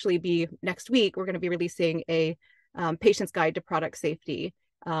we'll actually be, next week, we're going to be releasing a patient's guide to product safety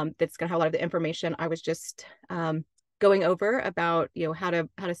that's going to have a lot of the information I was just going over about, how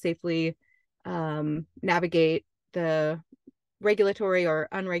to safely navigate the regulatory or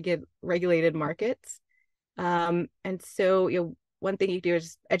unregulated markets. And so, one thing you do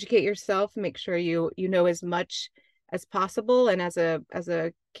is educate yourself, make sure you know as much as possible. And as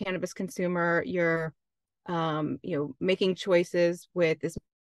a cannabis consumer, you're making choices with as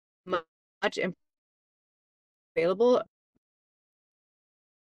much available,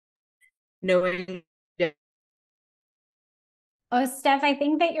 knowing. Oh, Steph, I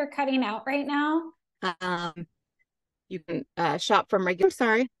think that you're cutting out right now. You can shop from regular. I'm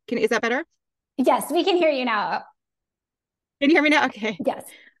sorry. Is that better? Yes, we can hear you now. Can you hear me now? Okay. Yes.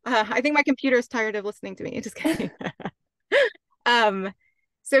 I think my computer is tired of listening to me. Just kidding.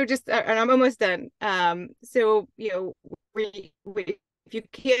 So just, and I'm almost done. So, if you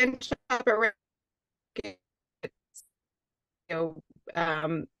can shop at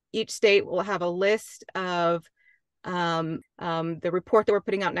each state will have a list of the report that we're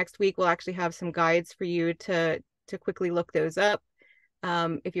putting out next week. Will actually have some guides for you to quickly look those up.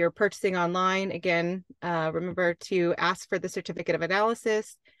 If you're purchasing online, again, remember to ask for the certificate of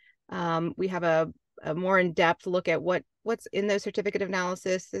analysis. We have a more in-depth look at what's in those certificate of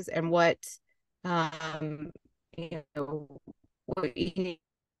analysis and what what you need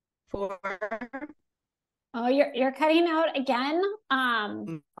for. Oh, you're cutting out again.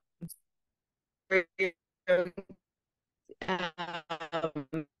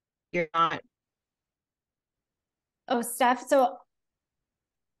 You're not. Oh, Steph. So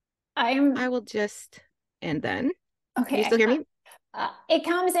I will just, and then. Okay. Can you still hear me? It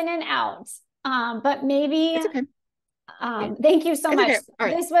comes in and out. But maybe. It's okay. Thank you so much. Okay. All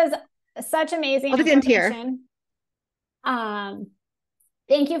right. This was such amazing information.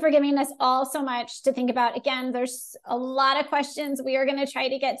 Thank you for giving us all so much to think about. Again, there's a lot of questions. We are going to try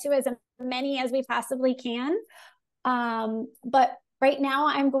to get to as many as we possibly can. But right now,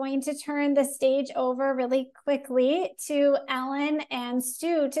 I'm going to turn the stage over really quickly to Ellen and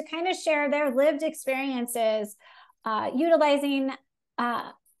Stu to kind of share their lived experiences utilizing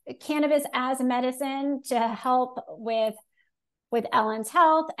cannabis as a medicine to help with Ellen's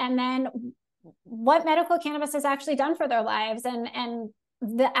health, and then what medical cannabis has actually done for their lives, and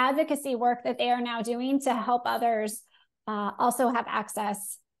the advocacy work that they are now doing to help others also have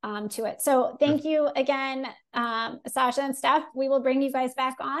access to it. So thank you again, Sasha and Steph. We will bring you guys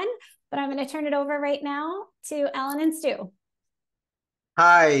back on, but I'm going to turn it over right now to Ellen and Stu.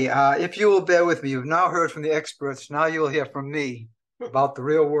 Hi, if you will bear with me, you've now heard from the experts. Now you will hear from me about the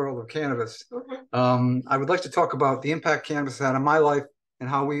real world of cannabis. I would like to talk about the impact cannabis has had on my life and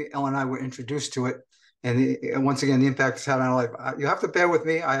how Ellen and I were introduced to it. And once again, the impact it's had on our life. You have to bear with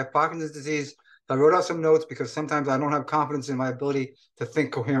me. I have Parkinson's disease. I wrote out some notes because sometimes I don't have confidence in my ability to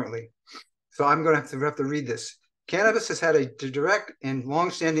think coherently. So I'm going to have to read this. Cannabis has had a direct and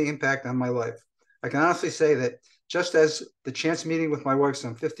long-standing impact on my life. I can honestly say that just as the chance meeting with my wife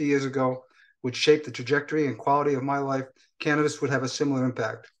some 50 years ago would shape the trajectory and quality of my life, cannabis would have a similar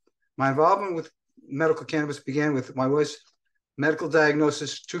impact. My involvement with medical cannabis began with my wife's medical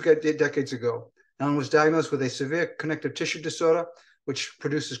diagnosis 2 decades ago. Ellen was diagnosed with a severe connective tissue disorder, which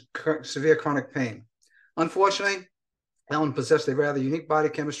produces severe chronic pain. Unfortunately, Ellen possessed a rather unique body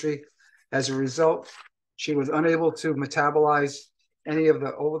chemistry. As a result, she was unable to metabolize any of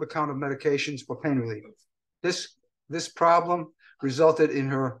the over-the-counter medications for pain relief. This problem resulted in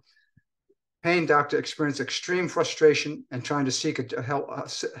her pain doctor experienced extreme frustration and trying to seek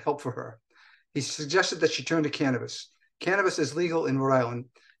help for her. He suggested that she turn to cannabis. Cannabis is legal in Rhode Island.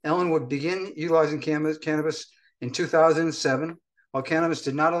 Ellen would begin utilizing cannabis in 2007. While cannabis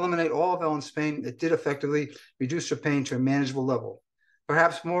did not eliminate all of Ellen's pain, it did effectively reduce her pain to a manageable level.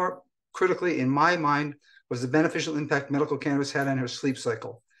 Perhaps more critically in my mind was the beneficial impact medical cannabis had on her sleep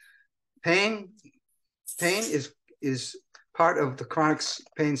cycle. Pain is part of the chronic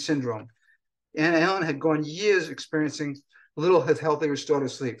pain syndrome. And Ellen had gone years experiencing little healthy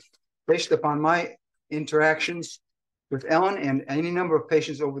restorative sleep. Based upon my interactions with Ellen and any number of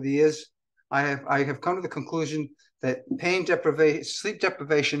patients over the years, I have come to the conclusion that pain deprivation, sleep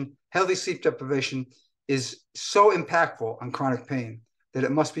deprivation, healthy sleep deprivation is so impactful on chronic pain that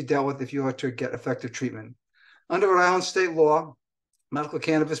it must be dealt with if you are to get effective treatment. Under Rhode Island state law, medical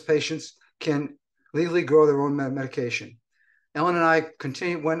cannabis patients can legally grow their own medication. Ellen and I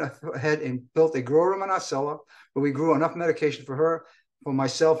went ahead and built a grow room in our cellar where we grew enough medication for her, for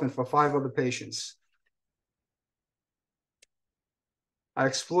myself, and for 5 other patients. I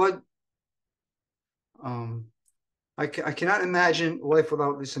explored. I cannot imagine life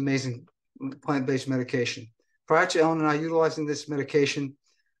without this amazing plant-based medication. Prior to Ellen and I utilizing this medication,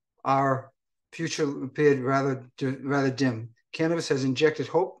 our future appeared rather dim. Cannabis has injected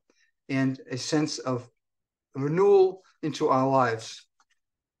hope and a sense of renewal into our lives.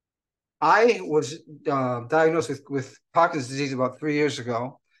 I was diagnosed with Parkinson's disease about 3 years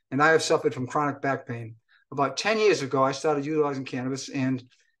ago, and I have suffered from chronic back pain. About 10 years ago, I started utilizing cannabis, and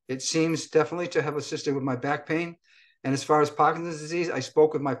it seems definitely to have assisted with my back pain. And as far as Parkinson's disease, I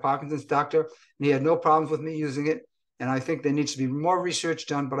spoke with my Parkinson's doctor, and he had no problems with me using it. And I think there needs to be more research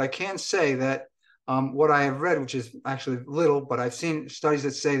done. But I can say that what I have read, which is actually little, but I've seen studies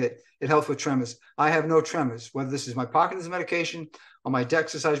that say that it helps with tremors. I have no tremors. Whether this is my Parkinson's medication or my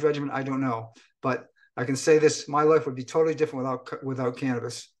exercise regimen, I don't know. But I can say this: my life would be totally different without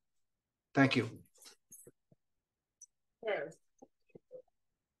cannabis. Thank you.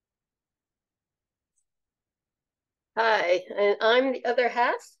 Hi, and I'm the other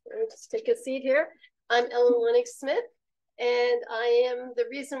half. Let me just take a seat here. I'm Ellen Lennox Smith, and I am the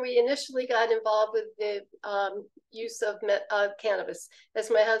reason we initially got involved with the use of cannabis. As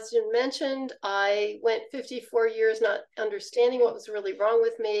my husband mentioned, I went 54 years not understanding what was really wrong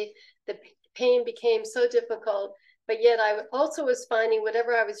with me. The pain became so difficult, but yet I also was finding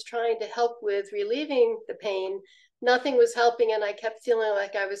whatever I was trying to help with relieving the pain, nothing was helping, and I kept feeling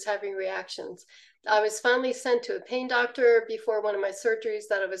like I was having reactions. I was finally sent to a pain doctor before one of my surgeries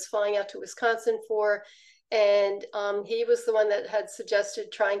that I was flying out to Wisconsin for. And he was the one that had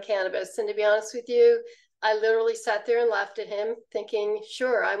suggested trying cannabis. And to be honest with you, I literally sat there and laughed at him thinking,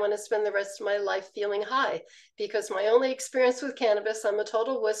 sure, I want to spend the rest of my life feeling high, because my only experience with cannabis, I'm a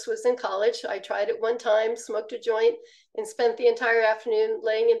total wuss, was in college. I tried it one time, smoked a joint, and spent the entire afternoon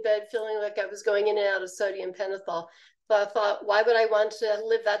laying in bed feeling like I was going in and out of sodium pentothal. So I thought, why would I want to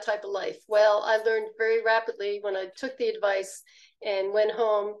live that type of life? Well, I learned very rapidly when I took the advice and went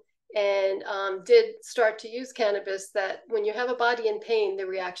home and did start to use cannabis that when you have a body in pain, the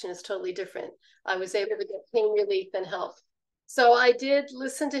reaction is totally different. I was able to get pain relief and help. So I did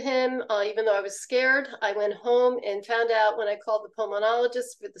listen to him, even though I was scared. I went home and found out when I called the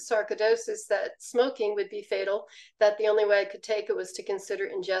pulmonologist with the sarcoidosis that smoking would be fatal, that the only way I could take it was to consider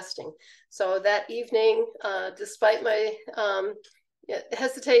ingesting. So that evening, despite my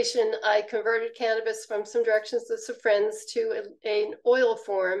hesitation, I converted cannabis from some directions of some friends to an oil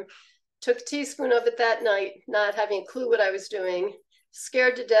form, took a teaspoon of it that night, not having a clue what I was doing,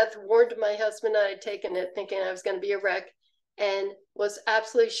 scared to death, warned my husband I had taken it, thinking I was going to be a wreck, and was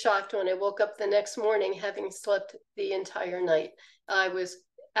absolutely shocked when I woke up the next morning having slept the entire night. I was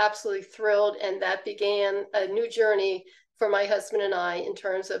absolutely thrilled, and that began a new journey for my husband and I in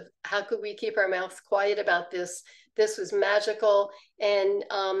terms of how could we keep our mouths quiet about this. This was magical, and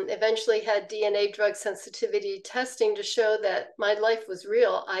eventually had DNA drug sensitivity testing to show that my life was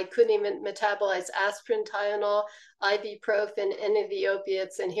real. I couldn't even metabolize aspirin, Tylenol, ibuprofen, any of the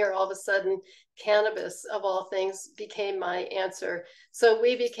opiates, and here all of a sudden cannabis, of all things, became my answer. So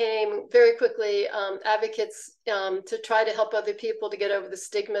we became very quickly advocates to try to help other people to get over the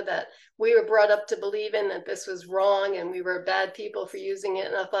stigma that we were brought up to believe in, that this was wrong and we were bad people for using it.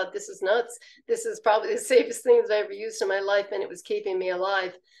 And I thought, this is nuts. This is probably the safest thing that I ever used in my life, and it was keeping me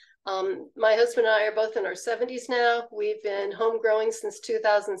alive. My husband and I are both in our 70s now. We've been home growing since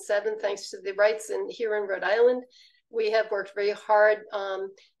 2007, thanks to the rights here in Rhode Island. We have worked very hard,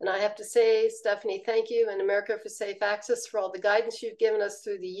 and I have to say, Stephanie, thank you, and America for Safe Access, for all the guidance you've given us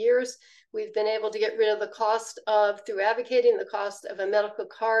through the years. We've been able to get rid of the cost of, through advocating, the cost of a medical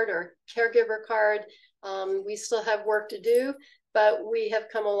card or caregiver card. We still have work to do, but we have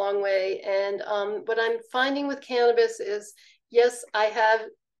come a long way. And what I'm finding with cannabis is, yes, I have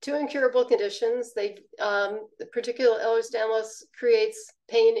 2 incurable conditions. The particular Ehlers-Danlos creates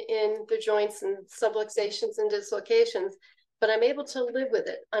pain in the joints and subluxations and dislocations, but I'm able to live with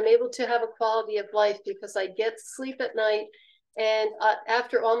it. I'm able to have a quality of life because I get sleep at night. And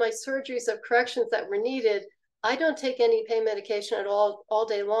after all my surgeries of corrections that were needed, I don't take any pain medication at all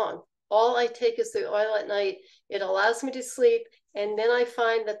day long. All I take is the oil at night. It allows me to sleep. And then I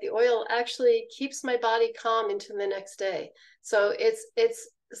find that the oil actually keeps my body calm into the next day. So it's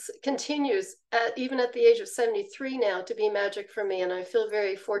continues even at the age of 73 now to be magic for me, and I feel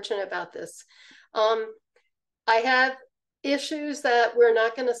very fortunate about this. I have issues that we're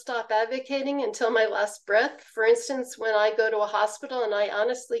not going to stop advocating until my last breath. For instance, when I go to a hospital and I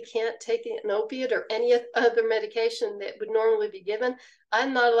honestly can't take an opiate or any other medication that would normally be given,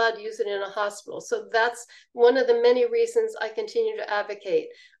 I'm not allowed to use it in a hospital. So that's one of the many reasons I continue to advocate.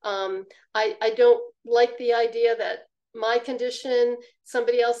 I don't like the idea that my condition,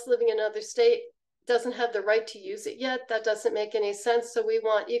 somebody else living in another state, doesn't have the right to use it yet. That doesn't make any sense. So we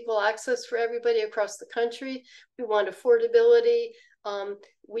want equal access for everybody across the country. We want affordability.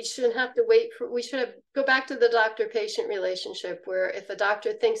 We shouldn't have to wait for, we should go back to the doctor-patient relationship, where if a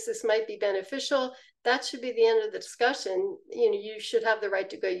doctor thinks this might be beneficial, that should be the end of the discussion. You know, you should have the right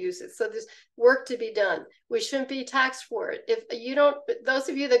to go use it. So there's work to be done. We shouldn't be taxed for it. If you don't, those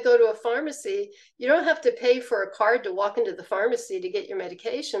of you that go to a pharmacy, you don't have to pay for a card to walk into the pharmacy to get your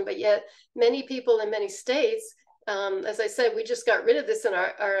medication, but yet many people in many states, as I said, we just got rid of this in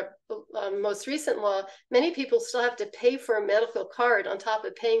our most recent law. Many people still have to pay for a medical card on top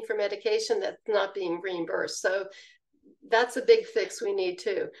of paying for medication that's not being reimbursed. So that's a big fix we need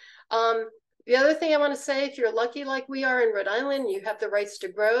too. The other thing I want to say, if you're lucky like we are in Rhode Island, you have the rights to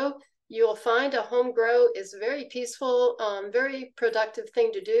grow, you will find a home grow is very peaceful, very productive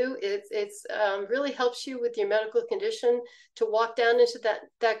thing to do. It's really helps you with your medical condition to walk down into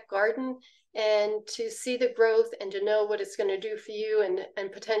that garden and to see the growth and to know what it's going to do for you,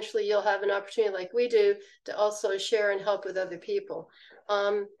 and potentially you'll have an opportunity like we do to also share and help with other people.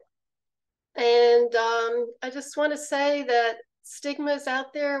 I just want to say that stigma is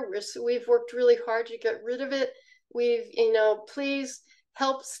out there. We've worked really hard to get rid of it. Please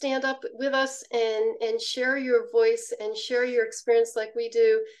help stand up with us and share your voice and share your experience like we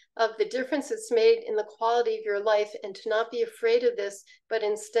do of the difference it's made in the quality of your life, and to not be afraid of this, but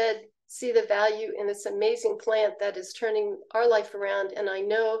instead see the value in this amazing plant that is turning our life around. And I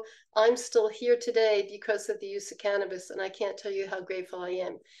know I'm still here today because of the use of cannabis, and I can't tell you how grateful I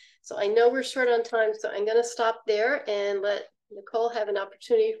am. So I know we're short on time, so I'm going to stop there and let Nicole have an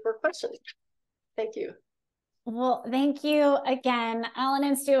opportunity for questions. Thank you. Well, thank you again, Ellen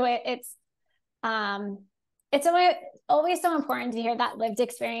and Stu. It's always so important to hear that lived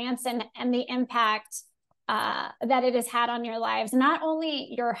experience and the impact that it has had on your lives, not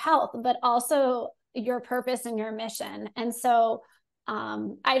only your health, but also your purpose and your mission. And so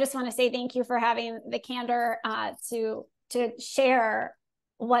I just want to say thank you for having the candor to share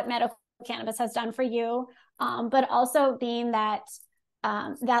what medical cannabis has done for you, but also being that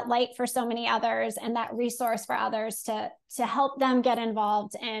light for so many others and that resource for others to help them get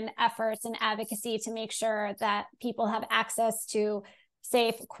involved in efforts and advocacy to make sure that people have access to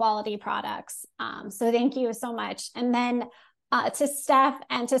safe, quality products. So thank you so much. And then to Steph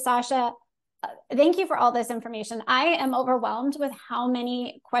and to Sasha, thank you for all this information. I am overwhelmed with how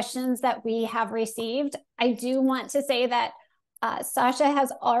many questions that we have received. I do want to say that Sasha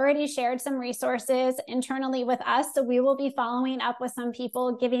has already shared some resources internally with us. So we will be following up with some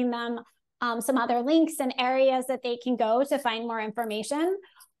people, giving them some other links and areas that they can go to find more information.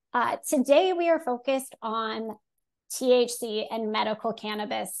 Today, we are focused on THC and medical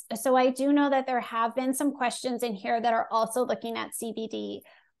cannabis. So I do know that there have been some questions in here that are also looking at CBD.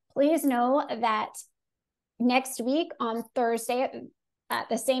 Please know that next week on Thursday at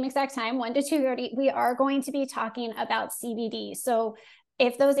the same exact time, 1 to 2:30, we are going to be talking about CBD. So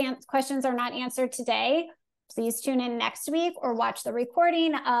if those questions are not answered today, please tune in next week or watch the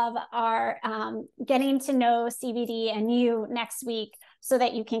recording of our Getting to Know CBD and You next week so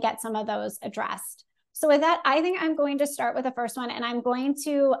that you can get some of those addressed. So with that, I think I'm going to start with the first one, and I'm going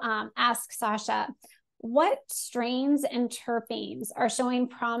to ask Sasha, what strains and terpenes are showing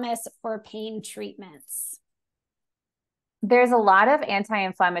promise for pain treatments? There's a lot of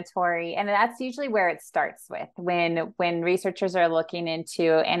anti-inflammatory, and that's usually where it starts with. When researchers are looking into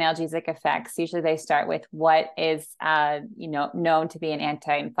analgesic effects, usually they start with what is known to be an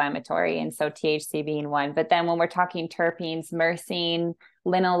anti-inflammatory, and so THC being one. But then when we're talking terpenes, myrcene,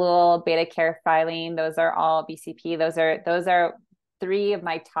 linalool, beta-caryophyllene, those are all BCP. Those are three of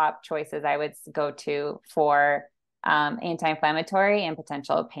my top choices I would go to for anti-inflammatory and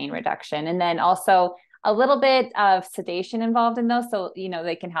potential pain reduction. And then also a little bit of sedation involved in those. So,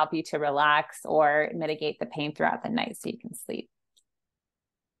 they can help you to relax or mitigate the pain throughout the night so you can sleep.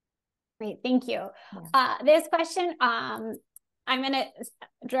 Great, thank you. Yeah. This question, I'm going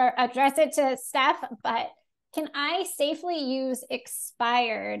to address it to Steph, but can I safely use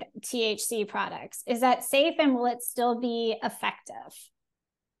expired THC products? Is that safe, and will it still be effective?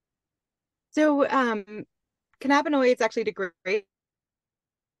 So cannabinoids actually degrade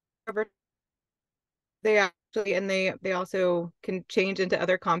over. They actually, and they also can change into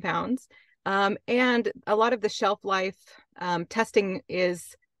other compounds. And a lot of the shelf life testing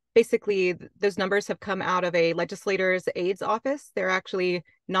is basically, those numbers have come out of a legislator's aides office. They're actually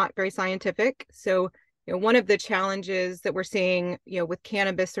not very scientific. So, one of the challenges that we're seeing, with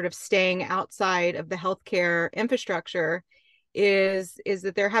cannabis sort of staying outside of the healthcare infrastructure is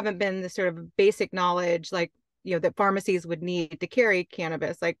that there haven't been the sort of basic knowledge, like, that pharmacies would need to carry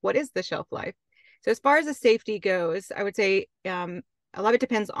cannabis. Like, what is the shelf life? So as far as the safety goes, I would say a lot of it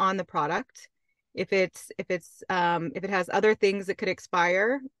depends on the product. If it has other things that could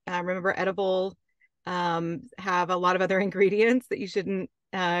expire, remember edible have a lot of other ingredients that you shouldn't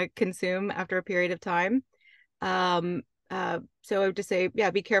consume after a period of time. So I would just say,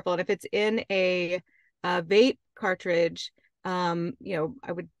 yeah, be careful. And if it's in a vape cartridge, I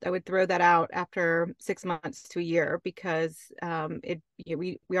would throw that out after 6 months to a year, because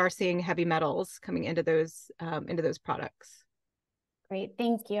we are seeing heavy metals coming into those products. Great,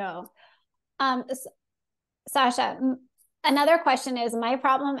 thank you. Sasha, another question is, my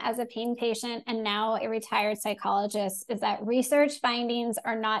problem as a pain patient and now a retired psychologist is that research findings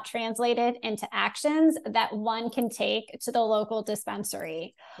are not translated into actions that one can take to the local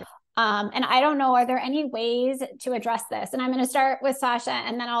dispensary. Yep. And I don't know, are there any ways to address this? And I'm going to start with Sasha,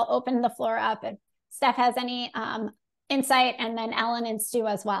 and then I'll open the floor up if Steph has any insight, and then Ellen and Stu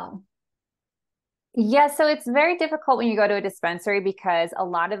as well. Yeah, so it's very difficult when you go to a dispensary, because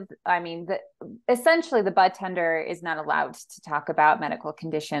essentially the bud tender is not allowed to talk about medical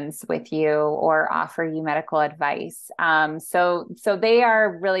conditions with you or offer you medical advice. So they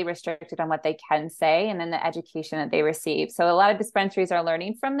are really restricted on what they can say, and then the education that they receive. So a lot of dispensaries are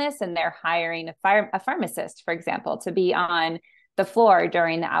learning from this, and they're hiring a pharmacist, for example, to be on the floor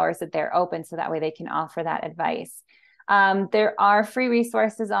during the hours that they're open, so that way they can offer that advice. There are free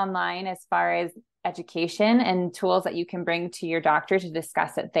resources online as far as education and tools that you can bring to your doctor to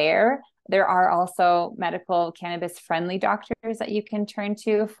discuss it there. There are also medical cannabis friendly doctors that you can turn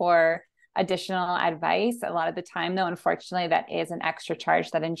to for additional advice. A lot of the time, though, unfortunately, that is an extra charge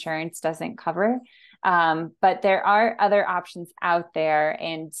that insurance doesn't cover. But there are other options out there.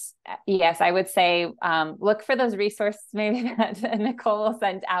 And yes, I would say look for those resources maybe that Nicole will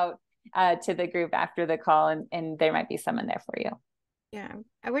send out to the group after the call, and there might be some in there for you. Yeah,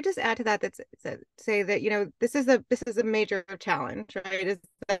 I would just add to that say that, this is a major challenge, right? Is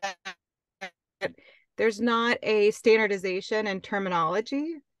that there's not a standardization in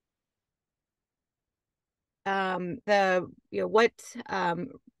terminology. What the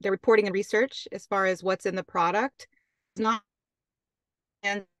reporting and research as far as what's in the product is not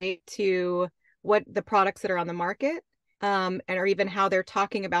to what the products that are on the market, or even how they're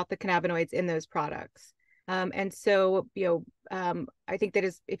talking about the cannabinoids in those products. And so, I think that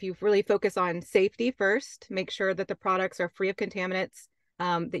if you really focus on safety first, make sure that the products are free of contaminants,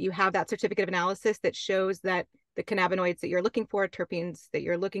 that you have that certificate of analysis that shows that the cannabinoids that you're looking for, terpenes that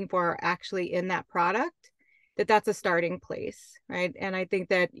you're looking for, are actually in that product, that's a starting place, right? And I think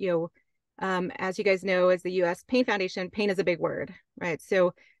that, as you guys know, as the U.S. Pain Foundation, pain is a big word, right?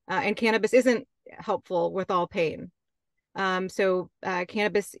 So, and cannabis isn't helpful with all pain.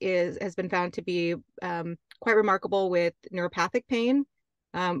 Cannabis has been found to be quite remarkable with neuropathic pain,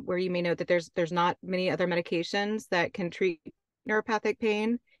 where you may know that there's not many other medications that can treat neuropathic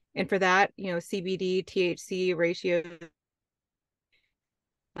pain. And for that, CBD, THC ratio,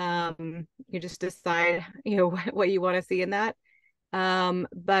 you just decide, what you want to see in that.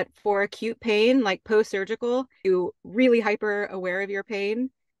 But for acute pain, like post-surgical, you really hyper aware of your pain.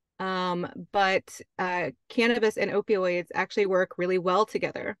 But cannabis and opioids actually work really well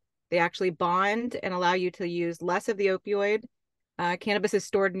together. They actually bond and allow you to use less of the opioid. Cannabis is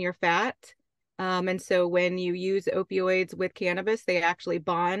stored in your fat. And so when you use opioids with cannabis, they actually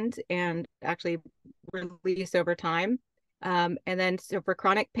bond and actually release over time. And then so for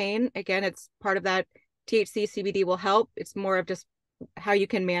chronic pain, again, it's part of that THC, CBD will help. It's more of just how you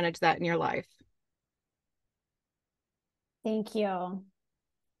can manage that in your life. Thank you.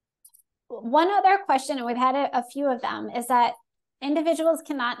 One other question, and we've had a few of them, is that individuals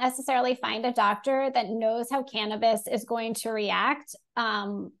cannot necessarily find a doctor that knows how cannabis is going to react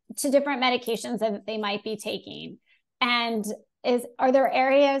to different medications that they might be taking. And are there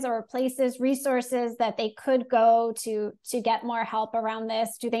areas or places, resources that they could go to get more help around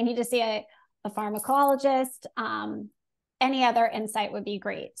this? Do they need to see a pharmacologist? Any other insight would be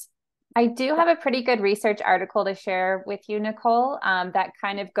great. I do have a pretty good research article to share with you, Nicole, that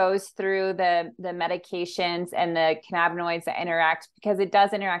kind of goes through the medications and the cannabinoids that interact, because it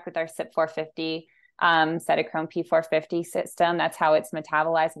does interact with our CYP450 cytochrome P450 system. That's how it's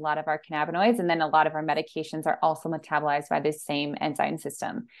metabolized, a lot of our cannabinoids. And then a lot of our medications are also metabolized by this same enzyme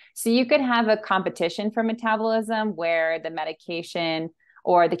system. So you could have a competition for metabolism where the medication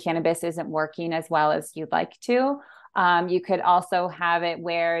or the cannabis isn't working as well as you'd like to. You could also have it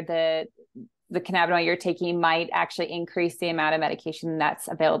where the cannabinoid you're taking might actually increase the amount of medication that's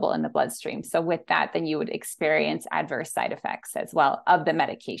available in the bloodstream. So with that, then you would experience adverse side effects as well of the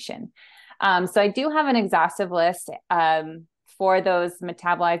medication. So I do have an exhaustive list for those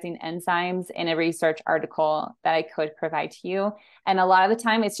metabolizing enzymes in a research article that I could provide to you. And a lot of the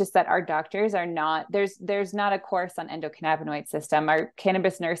time, it's just that our doctors are not, there's not a course on endocannabinoid system. Our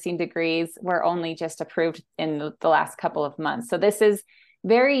cannabis nursing degrees were only just approved in the last couple of months. So this is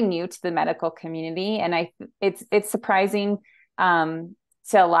very new to the medical community. And it's surprising to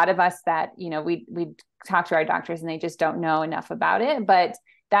a lot of us that, we talk to our doctors and they just don't know enough about it. But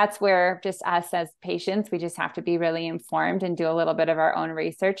that's where just us as patients, we just have to be really informed and do a little bit of our own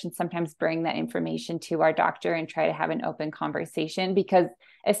research and sometimes bring that information to our doctor and try to have an open conversation, because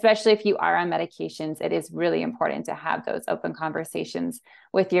especially if you are on medications, it is really important to have those open conversations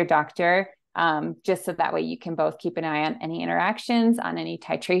with your doctor. Just so that way you can both keep an eye on any interactions, on any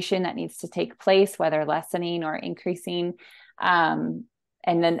titration that needs to take place, whether lessening or increasing.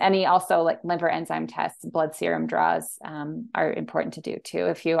 And then any also like liver enzyme tests, blood serum draws are important to do too.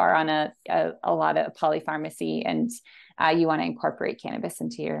 If you are on a lot of polypharmacy and you want to incorporate cannabis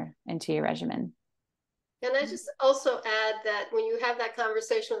into your regimen. And I just also add that when you have that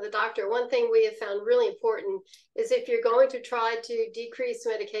conversation with the doctor, one thing we have found really important is if you're going to try to decrease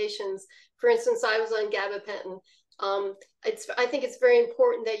medications, for instance, I was on gabapentin. I think it's very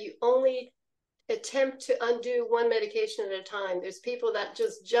important that you only attempt to undo one medication at a time. There's people that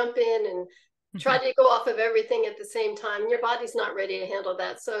just jump in and try to go off of everything at the same time. Your body's not ready to handle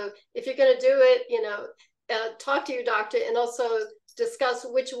that. So if you're going to do it, talk to your doctor and also discuss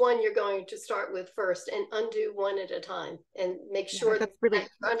which one you're going to start with first and undo one at a time and make sure that you're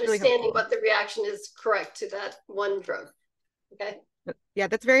understanding really what the reaction is correct to that one drug. Okay. Yeah,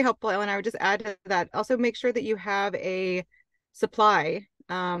 that's very helpful, Ellen. I would just add to that. Also make sure that you have a supply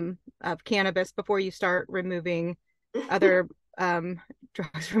of cannabis before you start removing other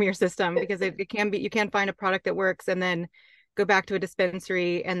drugs from your system, because it can be, you can find a product that works and then go back to a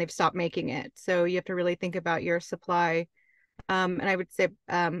dispensary and they've stopped making it. So you have to really think about your supply. And I would say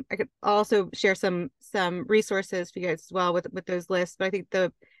I could also share some resources for you guys as well with those lists. But I think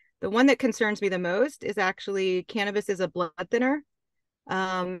the one that concerns me the most is actually cannabis is a blood thinner.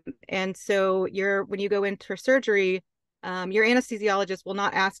 And so when you go in for surgery, your anesthesiologist will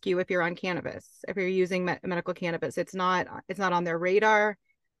not ask you if you're on cannabis, if you're using medical cannabis. It's not on their radar,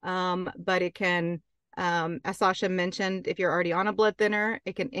 but it can, as Sasha mentioned, if you're already on a blood thinner,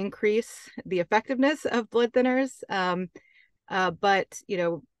 it can increase the effectiveness of blood thinners. But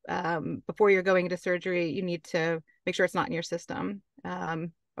before you're going into surgery, you need to make sure it's not in your system,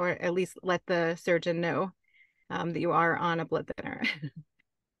 or at least let the surgeon know that you are on a blood thinner.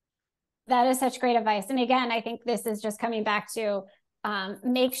 That is such great advice. And again, I think this is just coming back to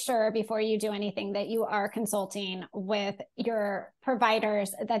make sure before you do anything that you are consulting with your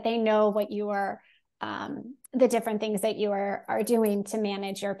providers, that they know what you are, the different things that you are doing to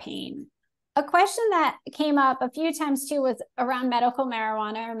manage your pain. A question that came up a few times too was around medical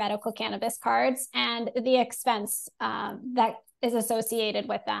marijuana or medical cannabis cards and the expense that is associated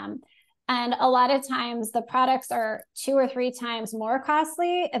with them. And a lot of times the products are 2 or 3 times more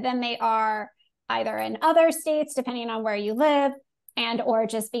costly than they are either in other states, depending on where you live, and or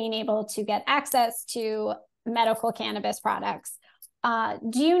just being able to get access to medical cannabis products.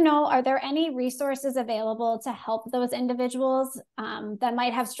 Do you know, are there any resources available to help those individuals that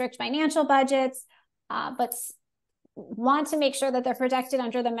might have strict financial budgets, but want to make sure that they're protected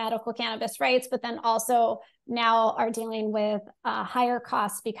under the medical cannabis rights, but then also now are dealing with higher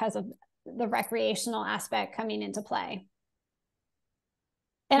costs because of the recreational aspect coming into play?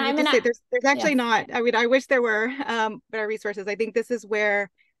 And I'm gonna say there's actually not. I mean, I wish there were better resources. I think this is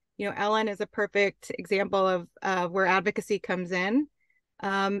where, Ellen is a perfect example of where advocacy comes in.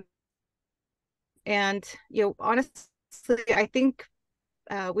 And honestly, I think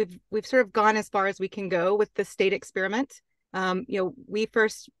we've sort of gone as far as we can go with the state experiment. We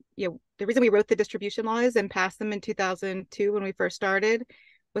first, the reason we wrote the distribution laws and passed them in 2002 when we first started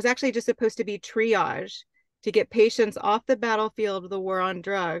was actually just supposed to be triage to get patients off the battlefield of the war on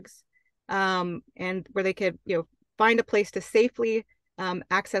drugs, and where they could, find a place to safely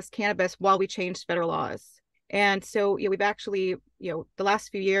access cannabis while we changed federal laws. And so, we've actually, the last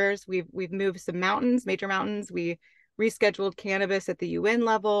few years, we've moved some major mountains. We rescheduled cannabis at the UN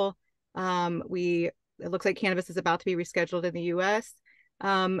level. It looks like cannabis is about to be rescheduled in the US.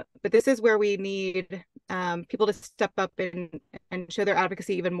 But this is where we need people to step up and show their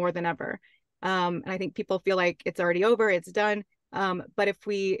advocacy even more than ever. And I think people feel like it's already over, it's done. But if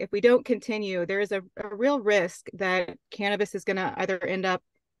we don't continue, there is a real risk that cannabis is going to either end up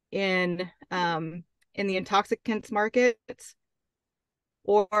in the intoxicants markets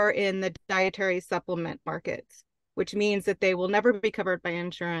or in the dietary supplement markets, which means that they will never be covered by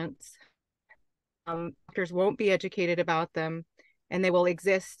insurance. Doctors won't be educated about them, and they will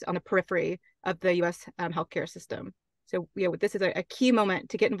exist on the periphery of the U.S. Healthcare system. So, this is a key moment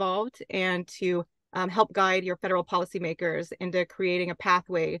to get involved and to help guide your federal policymakers into creating a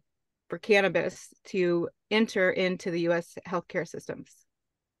pathway for cannabis to enter into the U.S. healthcare systems.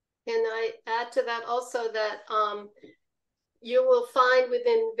 And I add to that also that you will find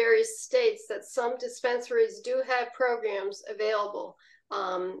within various states that some dispensaries do have programs available.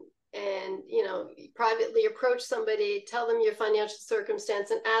 And, privately approach somebody, tell them your financial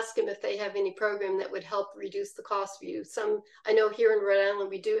circumstance, and ask them if they have any program that would help reduce the cost for you. I know here in Rhode Island,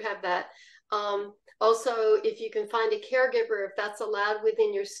 we do have that. Also, if you can find a caregiver, if that's allowed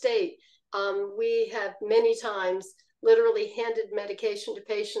within your state, we have many times literally handed medication to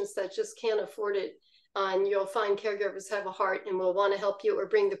patients that just can't afford it. And you'll find caregivers have a heart and will want to help you or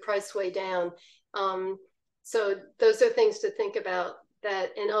bring the price way down. So those are things to think about.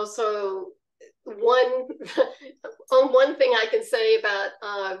 That, and also one thing I can say about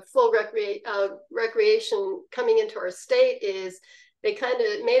full recreation coming into our state is they kind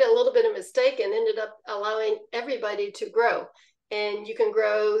of made a little bit of mistake and ended up allowing everybody to grow. And you can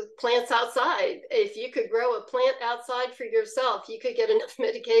grow plants outside. If you could grow a plant outside for yourself, you could get enough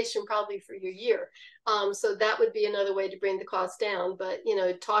medication probably for your year. So that would be another way to bring the cost down. But,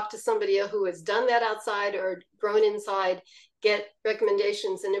 talk to somebody who has done that outside or grown inside, get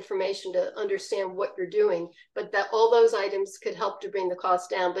recommendations and information to understand what you're doing. But that all those items could help to bring the cost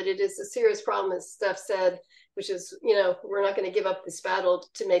down. But it is a serious problem, as Steph said, which is, we're not going to give up this battle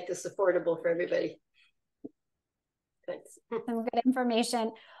to make this affordable for everybody. Thanks. Some good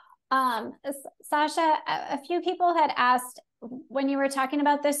information. Sasha, a few people had asked, when you were talking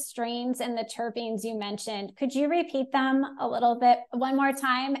about the strains and the terpenes you mentioned, could you repeat them a little bit one more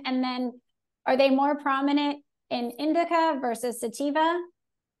time? And then are they more prominent in indica versus sativa?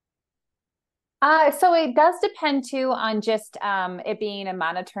 So it does depend too on just it being a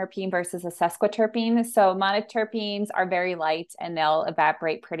monoterpene versus a sesquiterpene. So monoterpenes are very light and they'll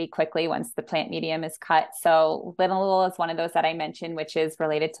evaporate pretty quickly once the plant medium is cut. So linalool is one of those that I mentioned, which is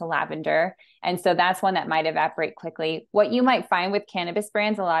related to lavender. And so that's one that might evaporate quickly. What you might find with cannabis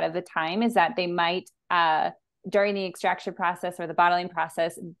brands a lot of the time is that they might, during the extraction process or the bottling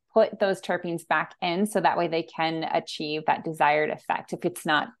process, put those terpenes back in so that way they can achieve that desired effect. If it's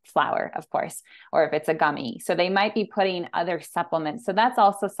not flour, of course, or if it's a gummy. So they might be putting other supplements. So that's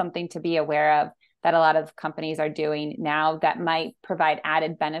also something to be aware of that a lot of companies are doing now that might provide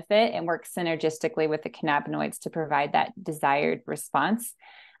added benefit and work synergistically with the cannabinoids to provide that desired response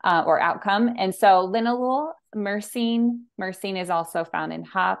or outcome. And so linalool, myrcene is also found in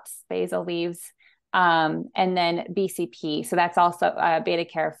hops, basil leaves, and then BCP. So that's also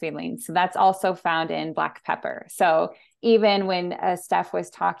beta-carotene. So that's also found in black pepper. So even when Steph was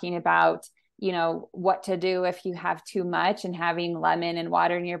talking about, what to do if you have too much and having lemon and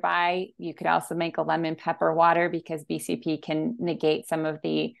water nearby, you could also make a lemon pepper water because BCP can negate some of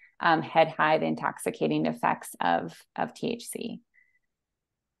the head high, the intoxicating effects of THC.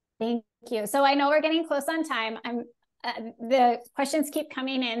 Thank you. So I know we're getting close on time. The questions keep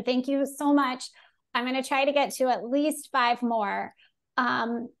coming in. Thank you so much. I'm going to try to get to at least 5 more.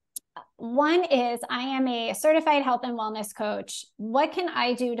 One is, I am a certified health and wellness coach. What can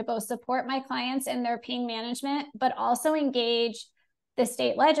I do to both support my clients in their pain management, but also engage the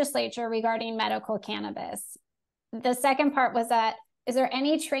state legislature regarding medical cannabis? The second part was that, is there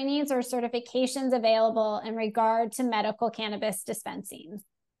any trainings or certifications available in regard to medical cannabis dispensing?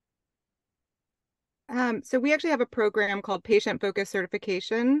 So we actually have a program called Patient Focused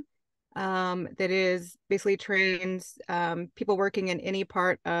Certification that is basically trains people working in any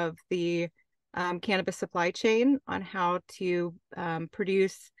part of the cannabis supply chain on how to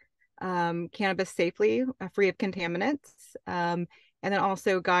produce cannabis safely, free of contaminants, and then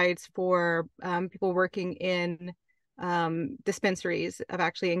also guides for people working in dispensaries of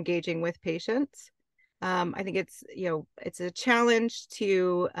actually engaging with patients. I think it's a challenge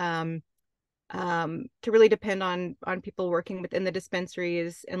to really depend on people working within the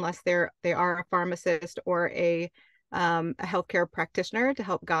dispensaries unless they are a pharmacist or a healthcare practitioner to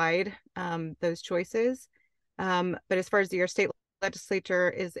help guide those choices. But as far as your state legislature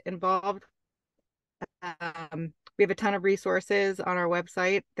is involved. We have a ton of resources on our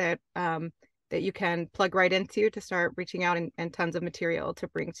website that that you can plug right into to start reaching out, and tons of material to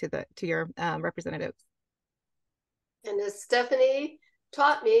bring to your representatives. And as Stephanie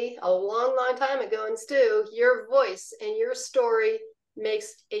taught me a long, long time ago, and Stu, your voice and your story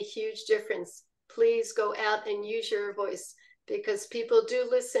makes a huge difference. Please go out and use your voice, because people do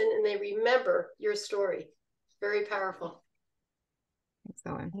listen and they remember your story. Very powerful. Thanks,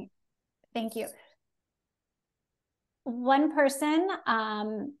 Ellen. Thank you. One person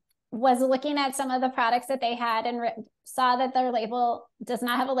was looking at some of the products that they had and saw that their label does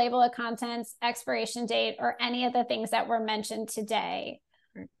not have a label of contents, expiration date, or any of the things that were mentioned today.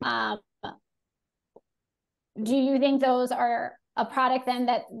 Do you think those are a product then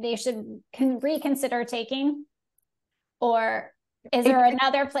that they should reconsider taking? Or is there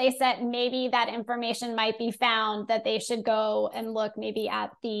another place that maybe that information might be found that they should go and look maybe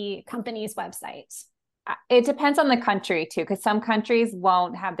at the company's website? It depends on the country too, because some countries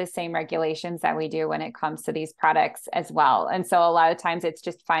won't have the same regulations that we do when it comes to these products as well. And so a lot of times it's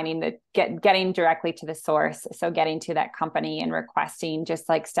just finding getting directly to the source. So getting to that company and requesting, just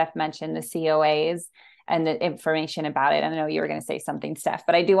like Steph mentioned, the COAs and the information about it. I know you were going to say something, Steph,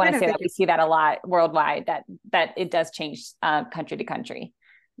 but I do want to say that we see that a lot worldwide, that it does change country to country.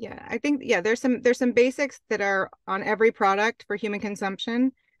 Yeah, I think, there's some basics that are on every product for human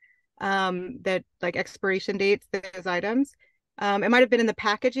consumption. That, like expiration dates, those items. It might have been in the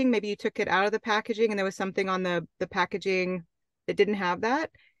packaging. Maybe you took it out of the packaging and there was something on the packaging that didn't have that.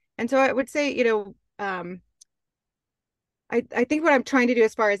 And so I would say, I think what I'm trying to do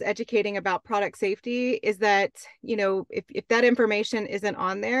as far as educating about product safety is that, if that information isn't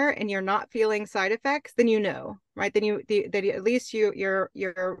on there and you're not feeling side effects, then right? Then at least you're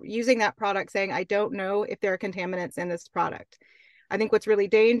using that product saying, I don't know if there are contaminants in this product. I think what's really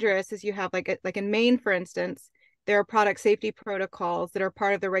dangerous is you have like in Maine, for instance, there are product safety protocols that are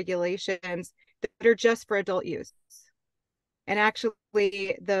part of the regulations that are just for adult use. And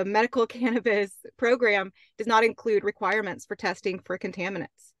actually, the medical cannabis program does not include requirements for testing for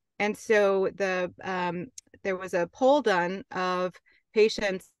contaminants. And so there was a poll done of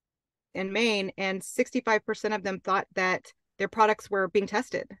patients in Maine, and 65% of them thought that their products were being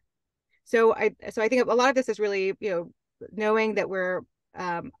tested. So I think a lot of this is really, knowing that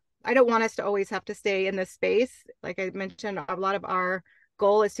I don't want us to always have to stay in this space. Like I mentioned, a lot of our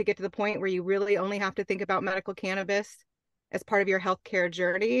goal is to get to the point where you really only have to think about medical cannabis as part of your healthcare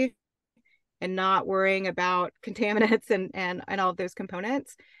journey and not worrying about contaminants and all of those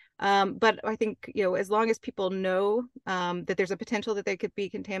components. But I think, as long as people know that there's a potential that they could be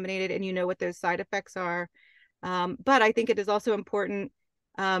contaminated, and what those side effects are. But I think it is also important,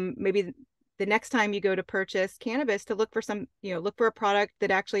 maybe the next time you go to purchase cannabis, to look for a product that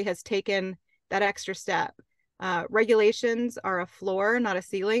actually has taken that extra step. Regulations are a floor, not a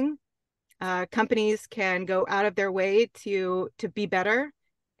ceiling. Companies can go out of their way to be better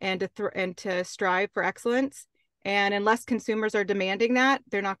and to strive for excellence. And unless consumers are demanding that,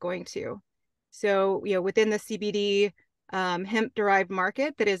 they're not going to. So, within the CBD hemp-derived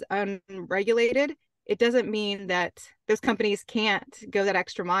market that is unregulated, it doesn't mean that those companies can't go that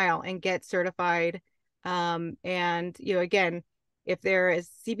extra mile and get certified. And, again, if there is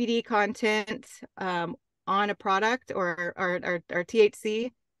CBD content on a product or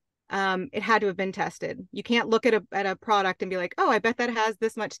THC, it had to have been tested. You can't look at a product and be like, oh, I bet that has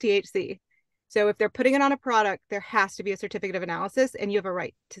this much THC. So if they're putting it on a product, there has to be a certificate of analysis, and you have a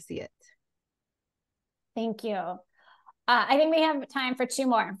right to see it. Thank you. I think we have time for two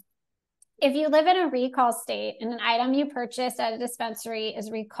more. If you live in a recall state and an item you purchased at a dispensary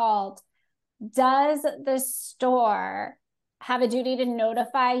is recalled, does the store have a duty to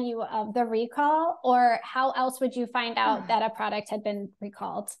notify you of the recall, or how else would you find out that a product had been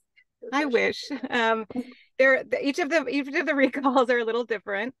recalled? I wish. Each of the recalls are a little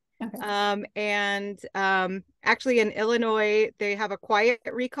different. Okay. Actually in Illinois, they have a quiet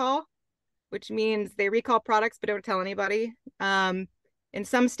recall, which means they recall products but don't tell anybody. In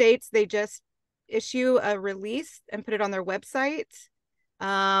some states, they just issue a release and put it on their website.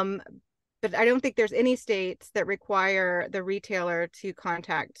 But I don't think there's any states that require the retailer to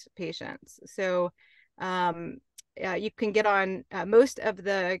contact patients. So you can get on, most of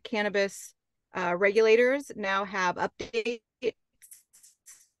the cannabis regulators now have updates.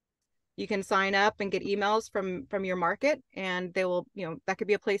 You can sign up and get emails from your market, and they will, that could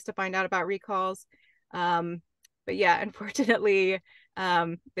be a place to find out about recalls. But yeah, unfortunately,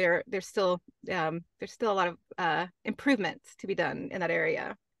 there's still a lot of improvements to be done in that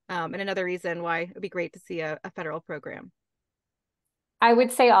area. And another reason why it'd be great to see a federal program. I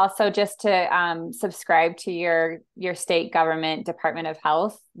would say also just to subscribe to your state government Department of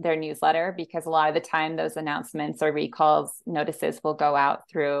Health, their newsletter, because a lot of the time those announcements or recalls notices will go out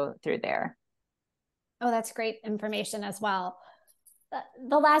through there. Oh, that's great information as well.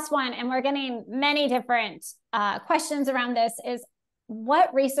 The last one, and we're getting many different questions around this, is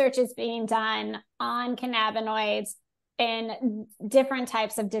what research is being done on cannabinoids in different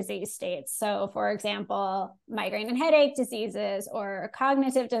types of disease states. So for example, migraine and headache diseases or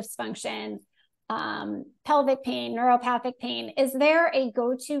cognitive dysfunction, pelvic pain, neuropathic pain. Is there a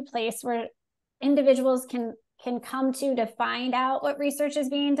go-to place where individuals can come to find out what research is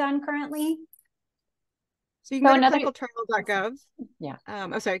being done currently? So you can go to clinicaltrials.gov. Yeah.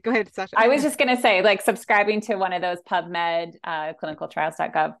 Oh, sorry. Go ahead, Sasha. I was just going to say, like, subscribing to one of those PubMed,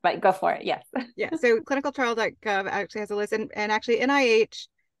 clinicaltrials.gov, but go for it. Yes. Yeah. So clinicaltrial.gov actually has a list, and actually NIH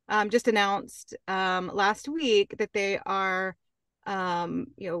just announced last week that they are, putting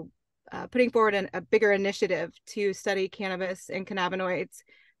forward a bigger initiative to study cannabis and cannabinoids.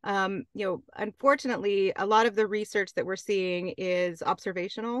 Unfortunately, a lot of the research that we're seeing is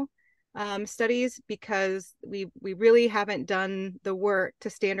observational studies, because we really haven't done the work to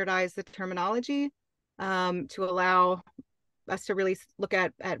standardize the terminology to allow us to really look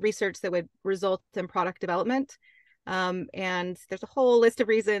at research that would result in product development. And there's a whole list of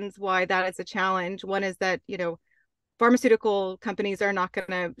reasons why that is a challenge. One is that, pharmaceutical companies are not going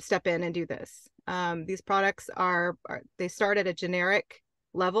to step in and do this. These products they start at a generic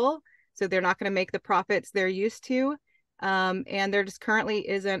level, so they're not going to make the profits they're used to. And there just currently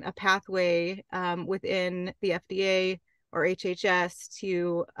isn't a pathway within the FDA or HHS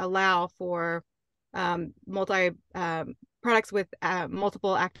to allow for products with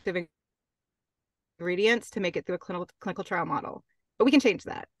multiple active ingredients to make it through a clinical trial model. But we can change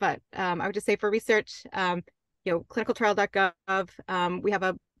that. But I would just say for research, clinicaltrial.gov, we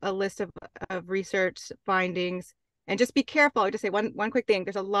have a list of research findings. And just be careful. I would just say one quick thing.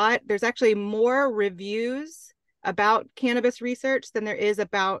 There's actually more reviews about cannabis research than there is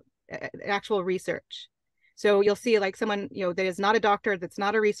about actual research. So you'll see like someone, that is not a doctor, that's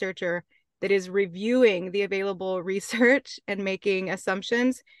not a researcher, that is reviewing the available research and making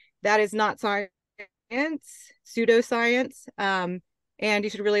assumptions. That is not science, pseudoscience. And you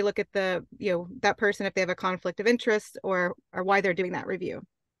should really look at that person, if they have a conflict of interest or why they're doing that review.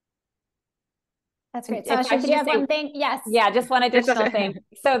 That's great. Sasha, did you have one thing? Yes. Yeah, just one additional thing.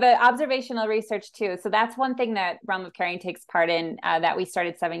 So the observational research too. So that's one thing that Realm of Caring takes part in that we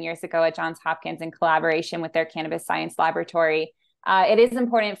started 7 years ago at Johns Hopkins in collaboration with their cannabis science laboratory. It is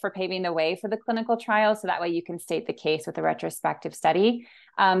important for paving the way for the clinical trial, so that way you can state the case with a retrospective study.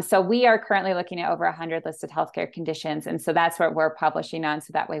 So we are currently looking at over 100 listed healthcare conditions. And so that's what we're publishing on.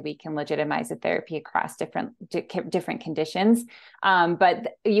 So that way we can legitimize the therapy across different conditions.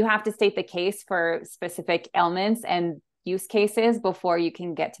 But you have to state the case for specific ailments and use cases before you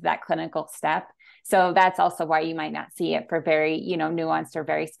can get to that clinical step. So that's also why you might not see it for very, nuanced or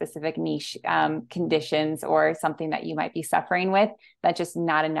very specific niche conditions or something that you might be suffering with, that just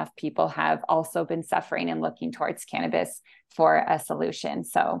not enough people have also been suffering and looking towards cannabis for a solution.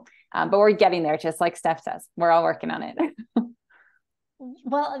 So, but we're getting there, just like Steph says, we're all working on it.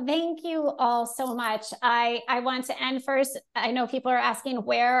 Well, thank you all so much. I want to end first. I know people are asking,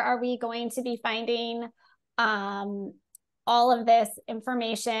 where are we going to be finding all of this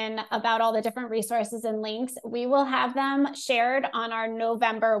information about all the different resources and links? We will have them shared on our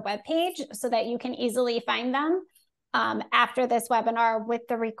November webpage so that you can easily find them after this webinar with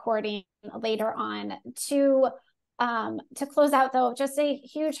the recording later on. To close out though, just a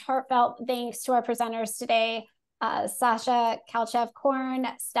huge heartfelt thanks to our presenters today, Sasha Kalcheff-Korn,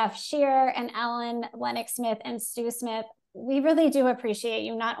 Steph Sherer, and Ellen Lenox-Smith and Stu Smith. We really do appreciate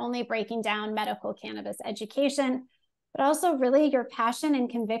you not only breaking down medical cannabis education, but also really your passion and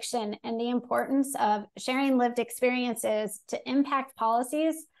conviction and the importance of sharing lived experiences to impact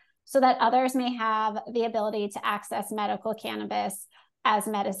policies so that others may have the ability to access medical cannabis as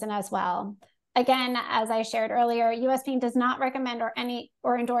medicine as well. Again, as I shared earlier, US Pain does not recommend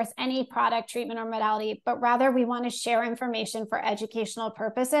or endorse any product, treatment, or modality, but rather we want to share information for educational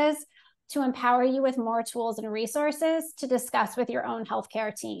purposes to empower you with more tools and resources to discuss with your own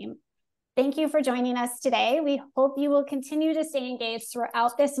healthcare team. Thank you for joining us today. We hope you will continue to stay engaged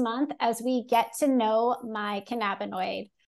throughout this month as we get to know my cannabinoid.